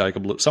to see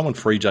someone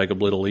free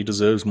Jacob Little. He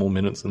deserves more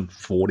minutes than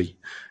 40,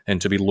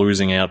 and to be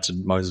losing out to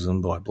Moses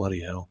and by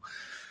bloody hell.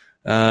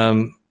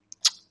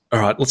 All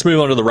right, let's move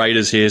on to the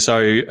Raiders here.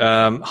 So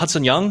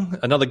Hudson Young,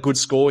 another good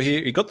score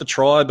here. He got the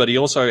try, but he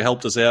also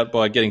helped us out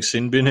by getting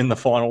sin bin in the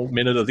final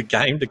minute of the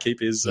game to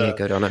keep his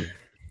good on him.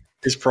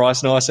 His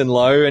price nice and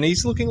low, and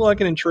he's looking like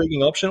an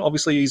intriguing option.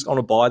 Obviously, he's on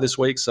a bye this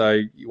week, so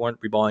you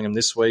won't be buying him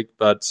this week,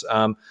 but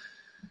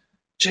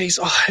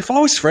if I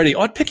was Freddie,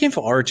 I'd pick him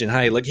for Origin.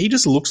 Hey, like, he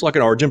just looks like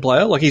an Origin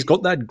player. Like, he's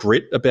got that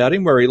grit about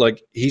him where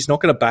he's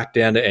not going to back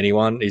down to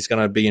anyone. He's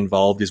going to be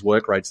involved. His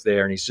work rate's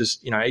there, and he's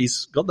just,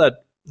 he's got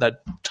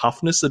that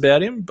toughness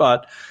about him.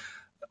 But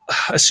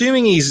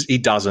assuming he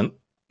doesn't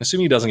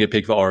get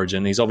picked for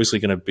Origin, he's obviously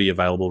going to be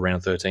available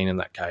around 13 in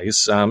that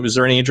case. Is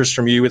there any interest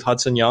from you with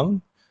Hudson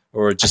Young,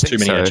 or just too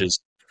many edges?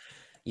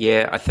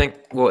 Yeah, I think.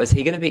 Well, is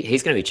he going to be?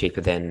 He's going to be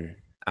cheaper than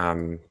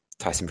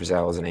Tyson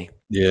Brazil, isn't he?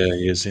 Yeah,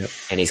 he is, yeah.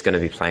 And he's going to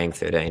be playing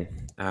 13.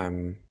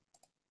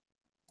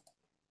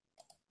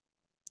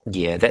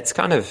 That's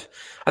kind of...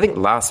 I think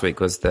last week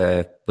was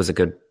a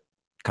good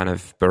kind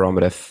of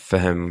barometer for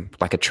him,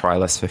 like a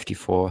tryless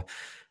 54.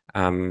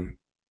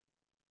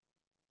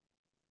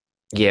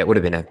 It would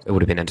have been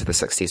into the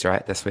 60s,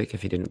 right, this week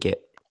if he didn't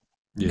get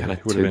kind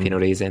of 2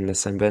 penalties and the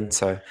sin bin.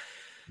 So,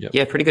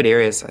 pretty good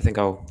areas. I think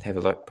I'll have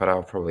a look, but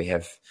I'll probably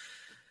have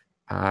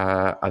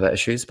other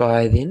issues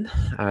by then.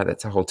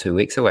 That's a whole 2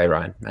 weeks away,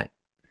 Ryan, mate.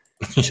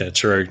 Yeah,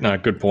 true. No,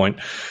 good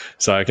point.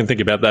 So I can think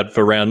about that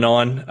for round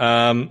 9.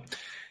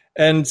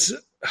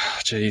 Another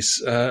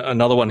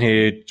one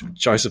here,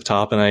 Joseph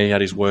Tarpanay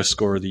had his worst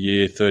score of the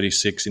year,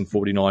 36 in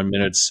 49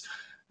 minutes.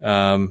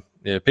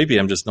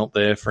 PPM just not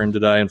there for him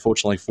today.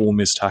 Unfortunately, 4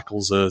 missed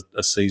tackles, a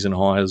season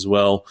high as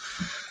well.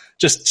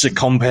 Just to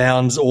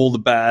compound all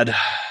the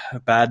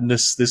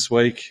badness this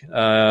week.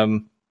 Are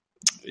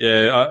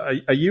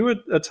you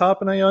a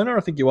Tarpanay owner?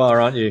 I think you are,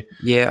 aren't you?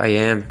 Yeah, I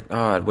am. Oh,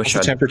 I wish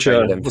I'd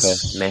traded him for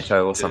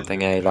Matto or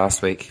something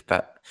last week,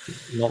 but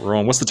not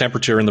wrong. What's the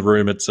temperature in the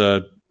room? It's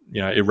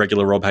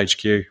irregular Rob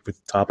HQ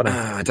with Tarpanay.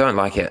 I don't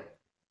like it.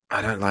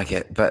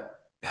 But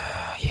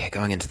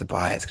going into the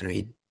bye, it's going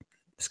to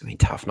be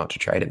tough not to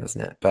trade him,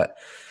 isn't it? But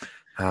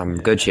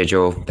Good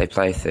schedule. They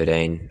play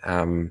 13.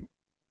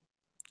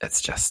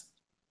 It's just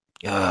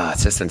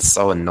been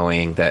so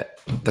annoying that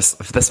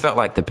this felt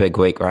like the big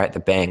week, right? The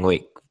bang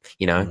week,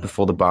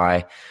 before the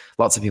bye.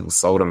 Lots of people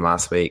sold him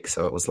last week,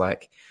 so it was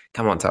like,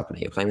 come on, Tuppen,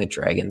 you're playing the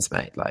Dragons,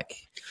 mate. Like,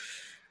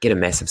 get a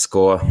massive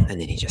score, and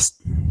then he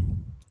just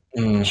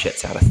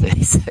shits out of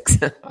 36.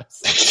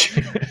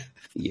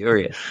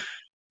 Furious.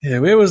 Yeah,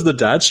 where was the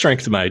dad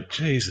strength, mate?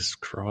 Jesus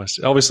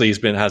Christ! Obviously,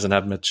 hasn't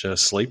had much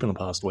sleep in the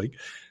past week.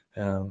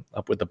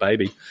 Up with the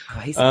baby. Oh,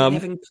 he's been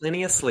having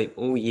plenty of sleep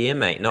all year,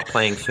 mate. Not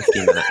playing 50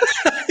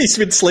 minutes. He's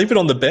been sleeping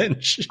on the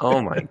bench.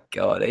 Oh my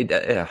God!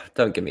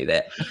 Don't give me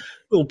that.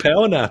 Little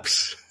power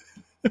naps.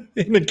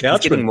 Him and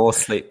Couchman. He's getting more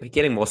sleep.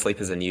 Getting more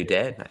sleep as a new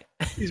dad, mate.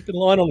 He's been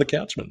lying on the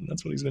Couchman.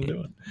 That's what he's been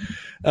doing.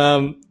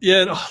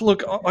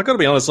 Look, I got to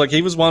be honest. Like,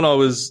 he was one I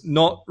was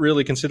not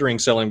really considering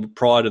selling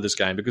prior to this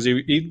game because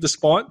he,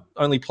 despite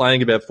only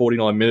playing about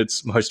 49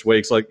 minutes most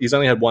weeks, like he's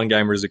only had one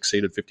game where he's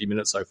exceeded 50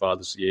 minutes so far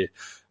this year.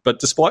 But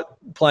despite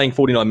playing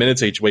 49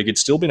 minutes each week,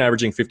 it's still been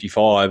averaging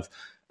 55.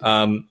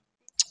 I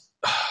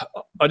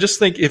just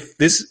think if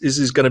this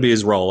is going to be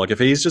his role, like if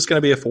he's just going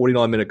to be a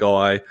 49-minute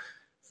guy,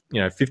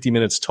 50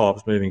 minutes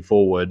tops moving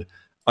forward,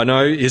 I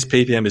know his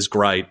PPM is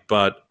great,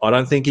 but I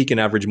don't think he can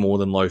average more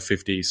than low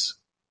 50s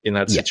in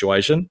that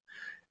situation.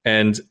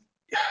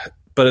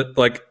 But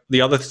like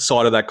the other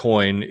side of that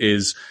coin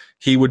is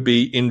he would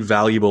be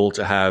invaluable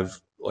to have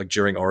like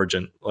during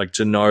Origin, like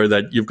to know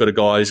that you've got a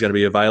guy who's going to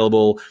be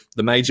available,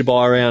 the major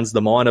buy rounds,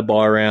 the minor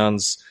buy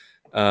rounds,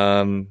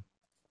 and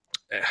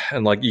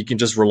like you can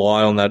just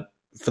rely on that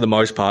for the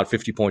most part,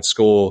 50-point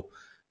score.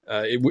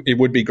 It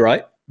would be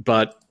great,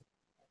 but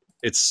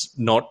it's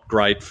not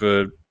great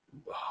for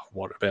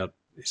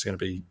he's going to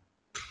be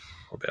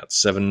about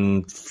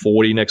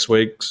 740 next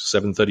week,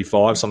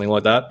 735, something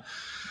like that.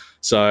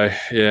 So,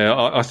 yeah,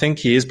 I think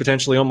he is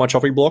potentially on my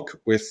chopping block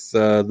with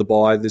the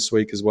bye this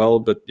week as well.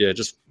 But, yeah,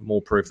 just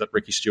more proof that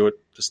Ricky Stewart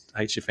just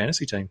hates your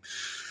fantasy team.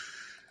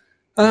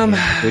 Can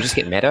we just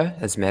get Meadow?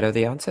 Is Meadow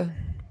the answer?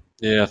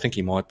 Yeah, I think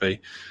he might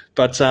be.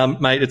 But,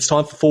 mate, it's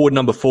time for forward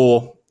number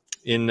 4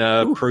 in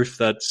proof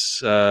that,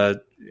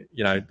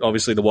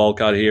 obviously the wild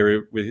card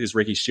here is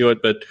Ricky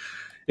Stewart, but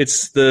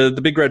it's the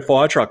big red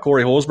fire truck,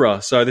 Corey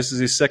Horsburgh. So this is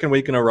his second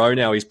week in a row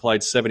now. He's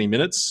played 70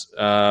 minutes.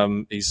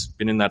 He's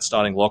been in that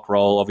starting lock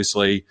role.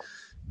 Obviously,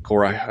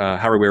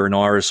 Harry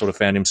Werenira has sort of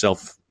found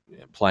himself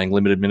playing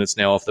limited minutes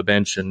now off the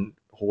bench, and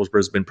Horsburgh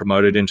has been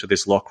promoted into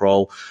this lock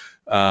role.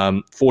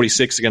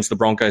 46 against the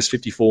Broncos,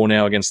 54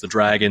 now against the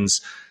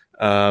Dragons.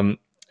 And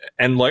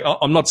like,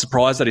 I'm not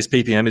surprised that his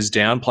PPM is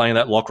down playing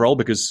that lock role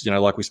because,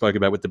 like we spoke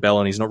about with the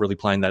Bellon, he's not really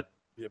playing that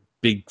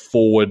big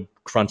forward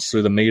crunch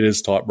through the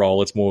meters type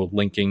role. It's more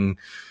linking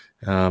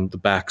the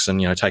backs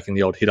and, taking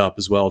the odd hit up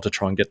as well to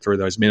try and get through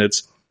those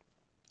minutes.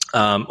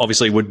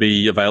 Obviously would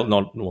be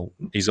available,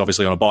 he's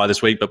obviously on a bye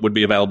this week, but would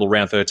be available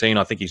round 13.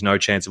 I think he's no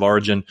chance of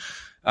Origin.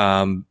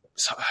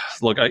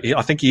 Look,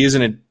 I think he is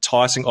an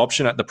enticing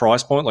option at the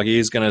price point. Like he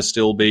is going to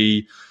still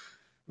be,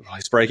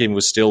 his break-even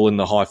was still in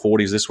the high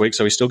 40s this week,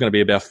 so he's still going to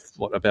be about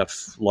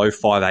low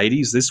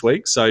 580s this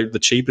week. So the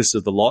cheapest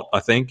of the lot,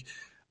 I think.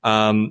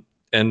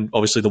 And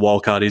obviously the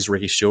wild card is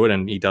Ricky Stewart,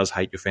 and he does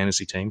hate your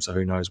fantasy team, so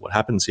who knows what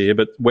happens here.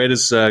 But where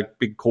does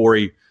Big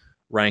Corey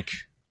rank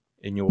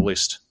in your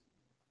list?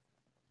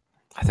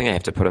 I think I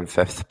have to put him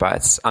 5th, but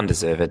it's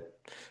undeserved.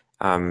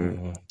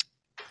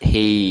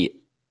 He,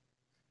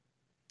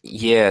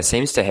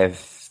 seems to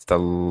have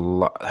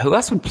who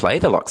else would play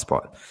the lock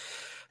spot?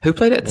 Who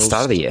played it at the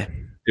start of the year?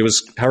 It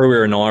was Harry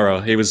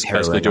Werenira. He was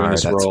basically doing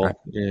this role. Right.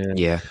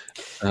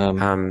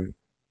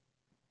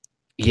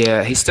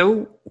 Yeah. He's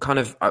still kind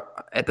of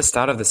at the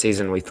start of the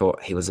season. We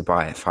thought he was a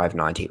buy at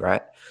 590,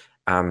 right?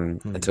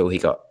 Until he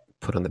got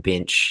put on the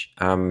bench.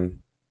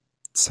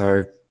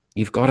 So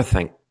you've got to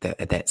think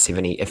that at that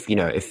 70, if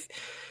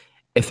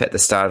at the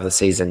start of the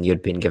season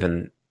you'd been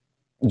given,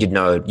 you'd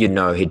know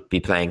he'd be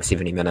playing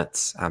 70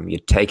 minutes.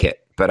 You'd take it,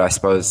 but I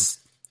suppose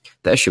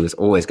the issue is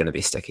always going to be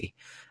Sticky.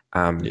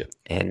 And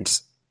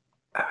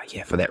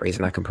for that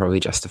reason, I can probably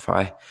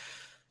justify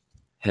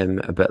him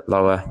a bit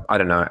lower. I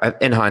don't know.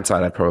 In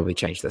hindsight, I'd probably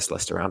change this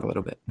list around a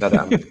little bit.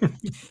 But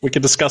we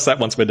can discuss that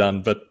once we're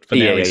done. But for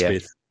now, he's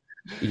 5th.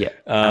 It's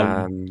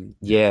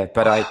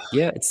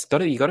got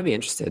to. You got to be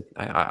interested.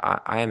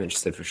 I am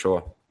interested for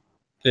sure.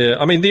 Yeah,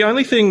 I mean, the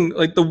only thing,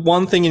 like the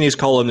one thing in his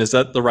column is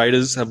that the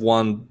Raiders have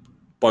won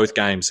both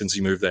games since he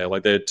moved there.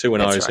 Like they're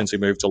 2-0 since he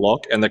moved to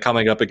lock, and they're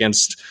coming up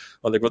against.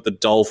 They've got the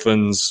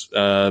Dolphins,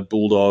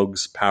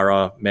 Bulldogs,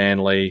 Para,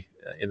 Manly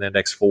in their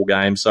next 4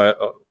 games.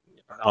 So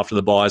after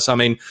the bye, so I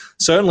mean,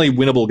 certainly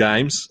winnable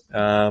games.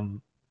 I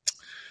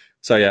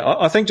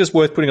think just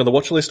worth putting on the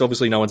watch list.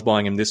 Obviously, no one's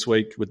buying him this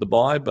week with the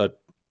bye, but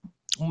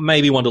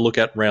maybe one to look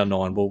at round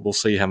 9. We'll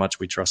see how much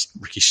we trust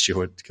Ricky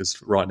Stewart because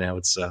right now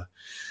it's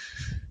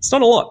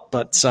not a lot.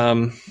 But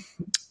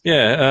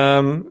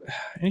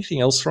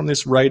anything else from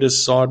this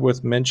Raiders side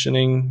worth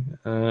mentioning?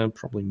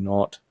 Probably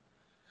not.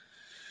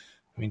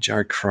 I mean,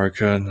 Jared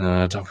Croker,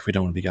 we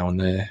don't want to be going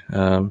there.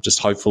 Just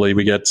hopefully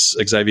we get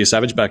Xavier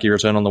Savage back. He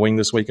returned on the wing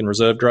this week in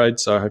reserve grade,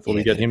 so hopefully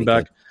we get him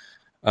back.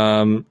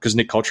 Because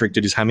Nick Kotrick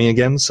did his hammy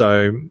again,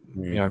 so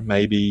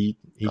maybe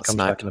he comes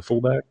back in the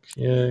fullback.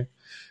 Yeah,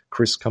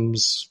 Chris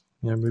comes,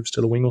 moves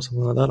to the wing or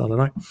something like that. I don't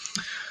know.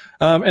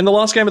 And the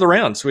last game of the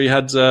round, we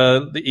had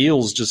the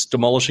Eels just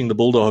demolishing the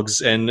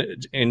Bulldogs,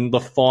 and in the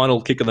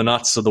final kick of the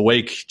nuts of the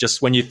week,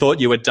 just when you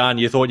thought you were done,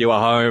 you thought you were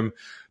home,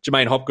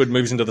 Jermaine Hopgood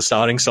moves into the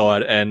starting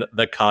side, and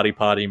the Cardi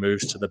Party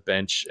moves to the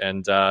bench.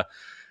 And the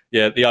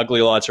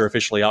ugly lights are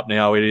officially up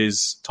now. It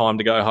is time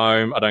to go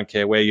home. I don't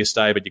care where you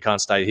stay, but you can't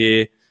stay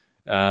here.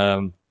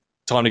 Time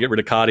to get rid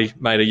of Cardi.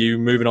 Mate, are you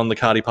moving on the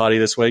Cardi Party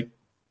this week?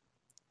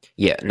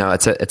 Yeah, no,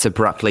 it's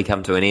abruptly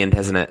come to an end,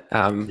 hasn't it?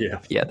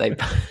 They.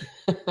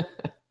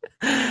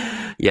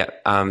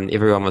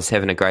 Everyone was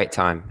having a great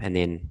time, and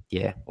then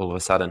all of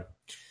a sudden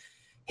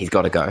he's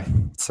got to go.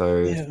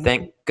 So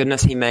thank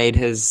goodness he made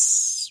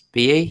his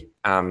BE.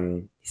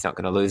 He's not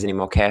going to lose any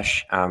more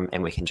cash,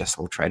 and we can just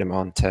all trade him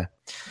on to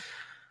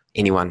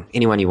anyone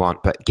you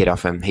want, but get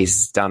off him.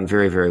 He's done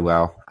very, very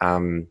well.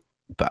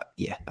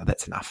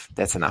 That's enough.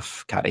 That's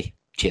enough, Cardi.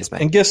 Cheers,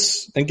 mate. And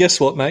guess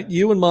what, mate?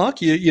 You and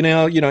Mark,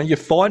 you're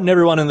fighting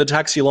everyone in the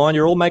taxi line.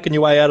 You're all making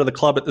your way out of the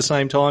club at the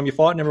same time. You're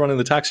fighting everyone in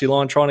the taxi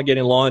line, trying to get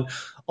in line.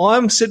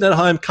 I'm sitting at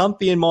home,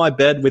 comfy in my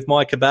bed with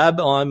my kebab.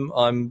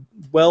 I'm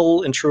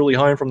well and truly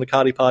home from the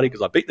Cardi Party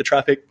because I beat the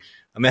traffic.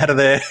 I'm out of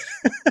there.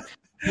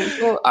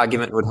 Your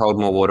argument would hold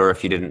more water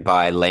if you didn't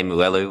buy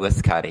Lemuelu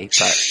with Cardi,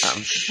 but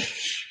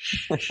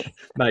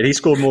mate, he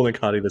scored more than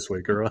Cardi this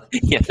week, all right?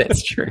 Yeah,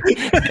 that's true.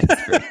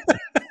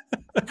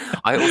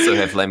 I also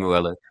have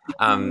Lemuelu.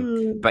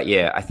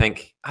 I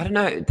think, I don't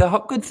know, the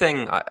Hopgood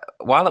thing,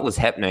 while it was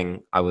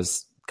happening, I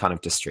was kind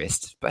of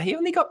distressed, but he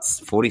only got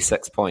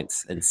 46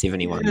 points in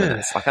 71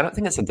 minutes. Like, I don't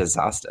think it's a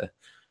disaster.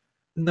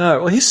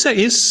 No, well,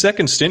 his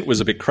second stint was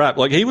a bit crap.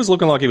 Like, he was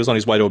looking like he was on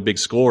his way to a big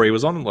score. He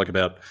was on like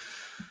about,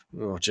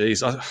 I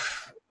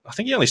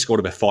think he only scored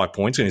about 5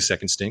 points in his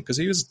second stint because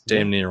he was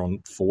damn near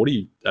on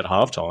 40 at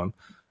halftime.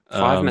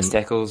 5 missed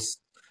tackles,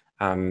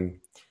 3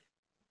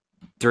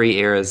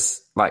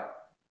 errors. Like,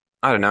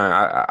 I don't know.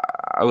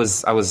 I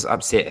was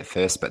upset at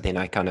first, but then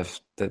I kind of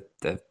I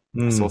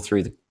saw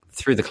through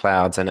the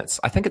clouds, and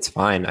I think it's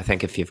fine. I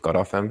think if you've got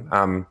off him,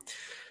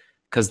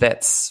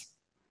 because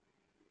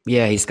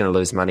he's going to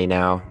lose money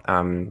now.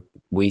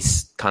 We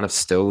kind of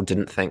still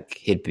didn't think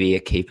he'd be a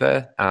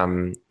keeper,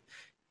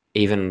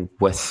 even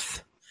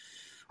with,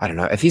 I don't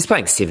know, if he's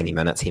playing 70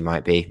 minutes, he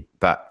might be.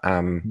 But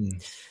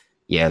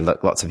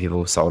look, lots of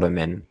people sold him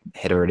and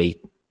had already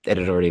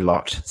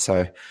locked.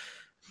 So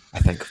I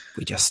think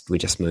we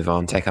just move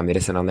on, take our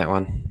medicine on that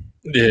one.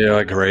 Yeah, I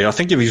agree. I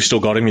think if you've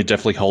still got him, you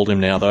definitely hold him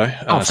now, though.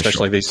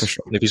 Especially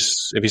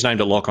if he's named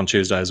a lock on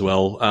Tuesday as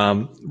well.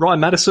 Ryan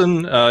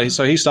Madison,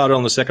 so he started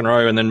on the second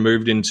row and then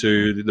moved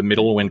into the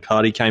middle when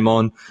Cardi came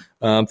on.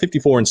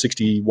 54 and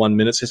 61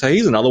 minutes. So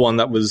he's another one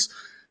that was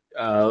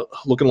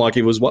looking like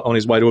he was on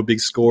his way to a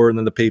big score, and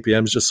then the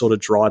PPMs just sort of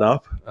dried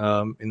up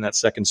in that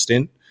second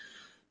stint.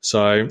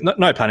 So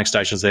no panic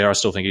stations there. I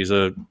still think he's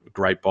a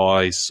great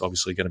buy. He's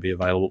obviously going to be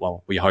available.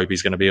 Well, we hope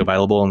he's going to be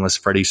available unless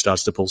Freddie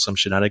starts to pull some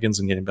shenanigans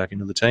and get him back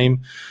into the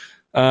team.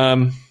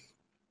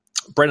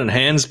 Brendan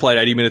Hands played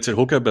 80 minutes at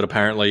hooker, but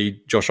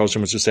apparently Josh Osborne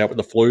was just out with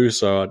the flu,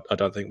 so I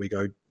don't think we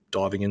go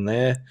diving in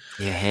there.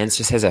 Yeah, Hands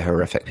just has a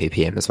horrific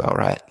PPM as well,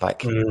 right?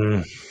 Like, I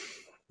don't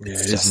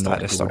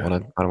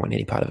want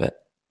any part of it.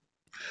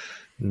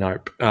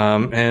 Nope.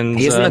 And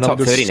he is in the top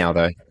 30 now,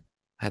 though.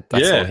 I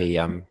saw he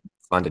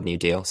signed a new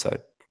deal, so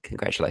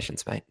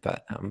congratulations, mate.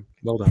 But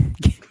well done.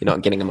 You're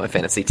not getting in my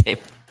fantasy team.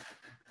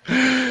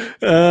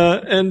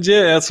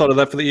 Outside of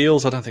that for the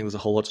Eels, I don't think there's a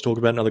whole lot to talk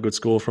about. Another good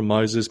score from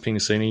Moses.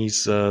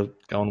 Pinasini's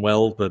going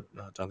well, but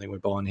I don't think we're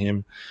buying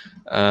him.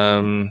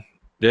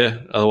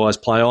 Otherwise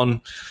play on.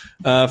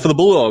 For the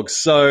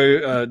Bulldogs,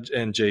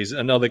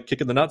 another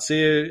kick in the nuts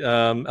here.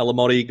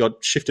 Alamotti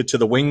got shifted to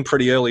the wing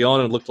pretty early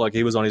on and looked like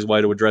he was on his way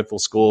to a dreadful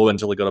score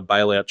until he got a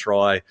bailout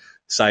try.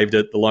 Saved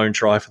it. The lone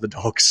try for the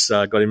Dogs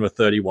got him a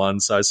 31,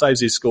 so saves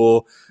his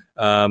score.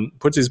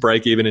 Puts his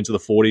break even into the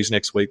 40s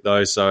next week,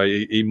 though, so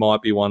he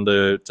might be one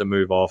to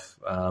move off,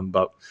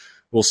 but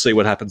we'll see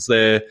what happens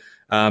there.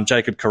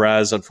 Jacob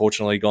Carraz,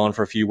 unfortunately, gone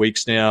for a few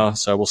weeks now,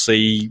 so we'll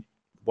see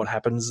what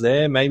happens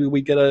there. Maybe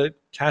we get a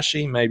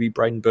cashy. Maybe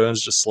Braden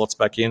Burns just slots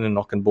back in and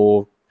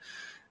Knockenball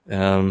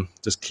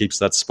just keeps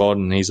that spot,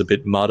 and he's a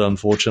bit mud,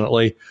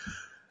 unfortunately.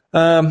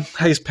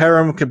 Hayes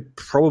Perham could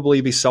probably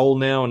be sold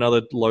now,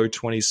 another low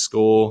 20s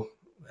score.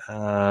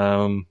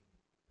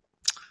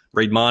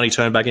 Reed Marnie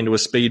turned back into a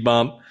speed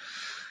bump.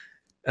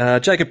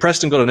 Jacob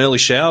Preston got an early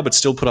shower but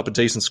still put up a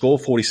decent score,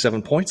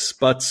 47 points.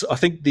 But I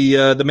think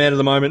the man of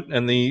the moment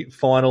and the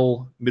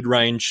final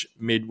mid-range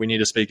mid we need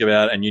to speak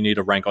about, and you need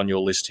to rank on your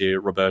list here,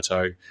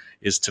 Roberto,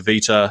 is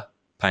Tavita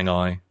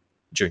Pangai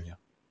Jr.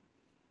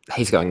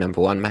 He's going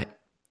number one, mate.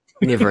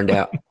 Never in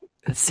doubt.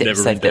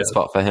 Save that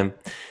spot for him.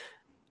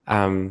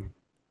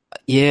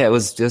 It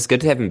was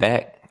good to have him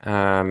back.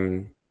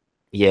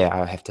 Yeah,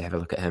 I'll have to have a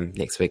look at him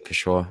next week for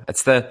sure.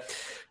 It's the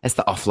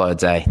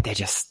offloads, eh? They're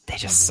just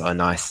so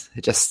nice.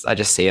 I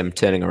just see him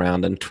turning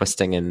around and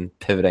twisting and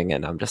pivoting,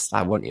 and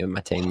I want you in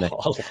my team, mate.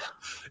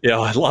 Yeah,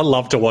 I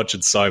love to watch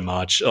it so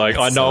much. Like,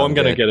 I know so I'm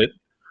going to good. get it.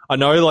 I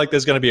know, like,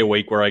 there's going to be a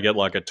week where I get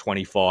like a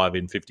 25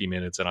 in 50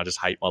 minutes and I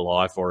just hate my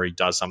life, or he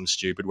does something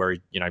stupid where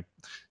he,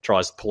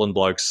 tries pulling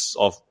blokes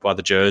off by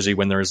the jersey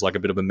when there is like a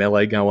bit of a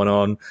melee going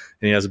on and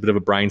he has a bit of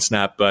a brain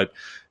snap. But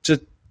to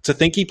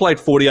think he played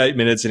 48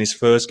 minutes in his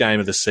first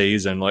game of the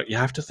season, like, you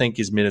have to think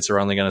his minutes are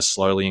only going to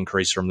slowly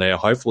increase from there.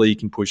 Hopefully he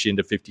can push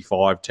into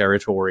 55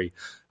 territory.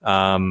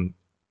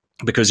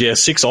 Because,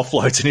 6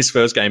 offloads in his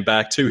first game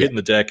back, 2 hitting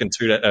the deck and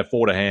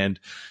 4 to hand.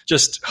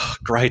 Just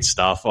great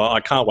stuff. I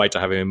can't wait to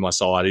have him in my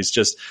side. He's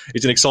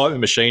an excitement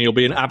machine. He'll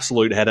be an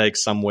absolute headache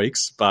some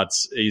weeks, but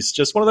he's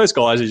just one of those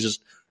guys who's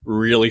just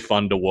really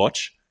fun to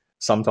watch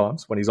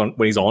sometimes when he's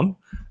on.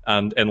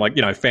 And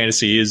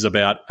fantasy is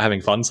about having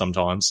fun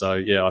sometimes. So,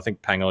 I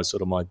think Pango is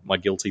sort of my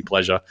guilty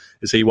pleasure.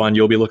 Is he one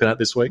you'll be looking at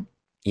this week?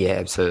 Yeah,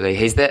 absolutely.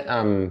 He's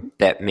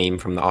that meme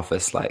from The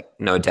Office, like,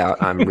 no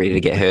doubt I'm ready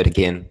to get hurt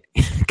again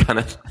kind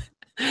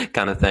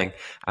of thing.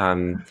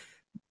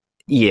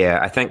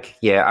 I think,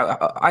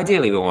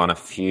 ideally we want a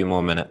few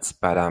more minutes,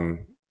 but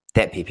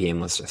that PPM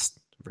was just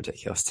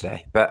ridiculous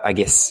today. But I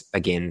guess,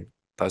 again,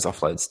 those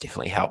offloads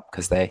definitely help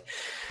because they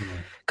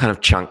kind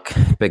of chunk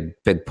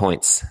big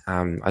points.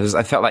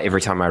 I felt like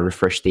every time I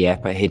refreshed the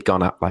app, he'd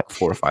gone up like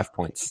 4 or 5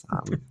 points.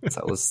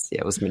 So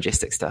it was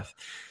majestic stuff.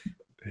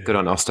 Good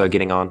on Osto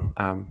getting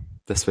on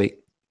this week.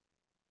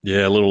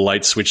 Yeah, a little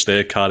late switch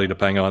there, Cardi to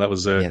Pango. That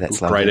was that's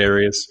great lovely.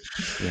 Areas.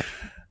 Yeah.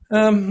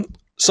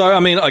 So,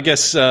 I mean, I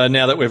guess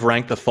now that we've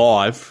ranked the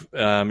 5,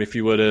 if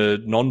you were to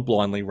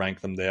non-blindly rank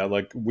them there,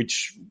 like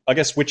what's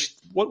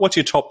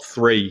your top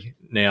 3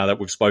 now that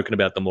we've spoken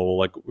about them all?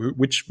 Like,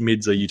 which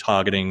mids are you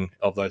targeting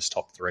of those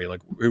top 3?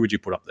 Like, who would you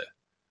put up there?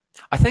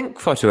 I think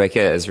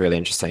Fotueka is really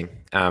interesting.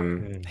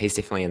 He's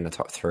definitely in the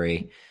top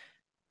 3.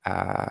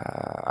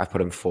 I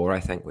put him 4, I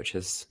think, which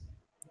is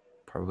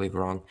probably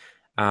wrong.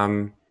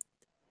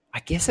 I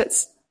guess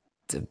it's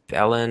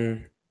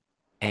DeBellin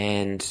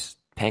and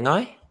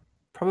Pangai,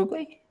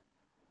 probably.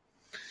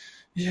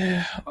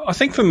 Yeah, I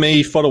think for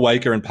me,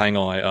 Fotueka and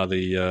Pangai are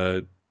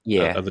the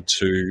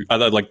 2,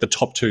 are like the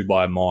top 2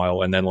 by a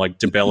mile, and then like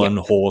DeBellin,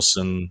 Horse,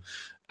 and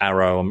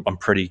Arrow, I'm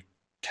pretty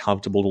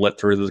comfortable to let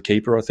through to the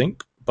keeper, I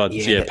think. But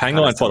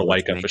Pangai and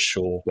Fotueka for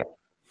sure.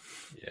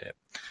 Yeah.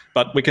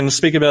 But we can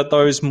speak about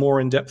those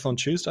more in depth on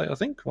Tuesday, I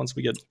think, once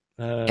we get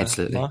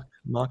absolutely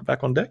Mark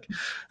back on deck.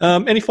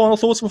 Any final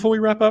thoughts before we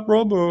wrap up,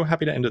 Rob, or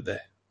happy to end it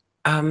there?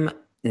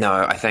 No,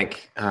 I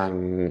think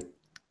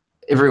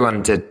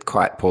everyone did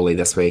quite poorly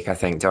this week. I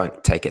think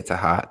don't take it to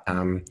heart.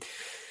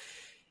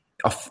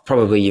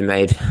 Probably you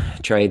made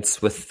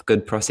trades with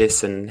good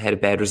process and had a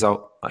bad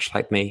result, much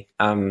like me.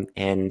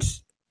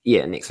 Next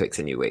week's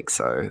a new week.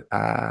 So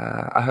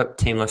I hope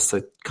team lists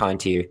are kind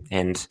to you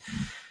and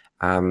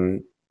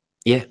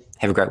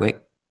have a great week.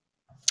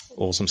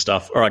 Awesome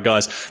stuff. All right,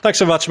 guys. Thanks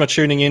so much for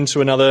tuning in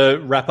to another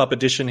wrap-up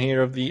edition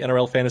here of the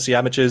NRL Fantasy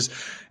Amateurs.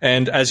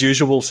 And as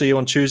usual, we'll see you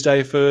on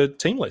Tuesday for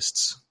team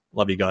lists.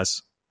 Love you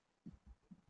guys.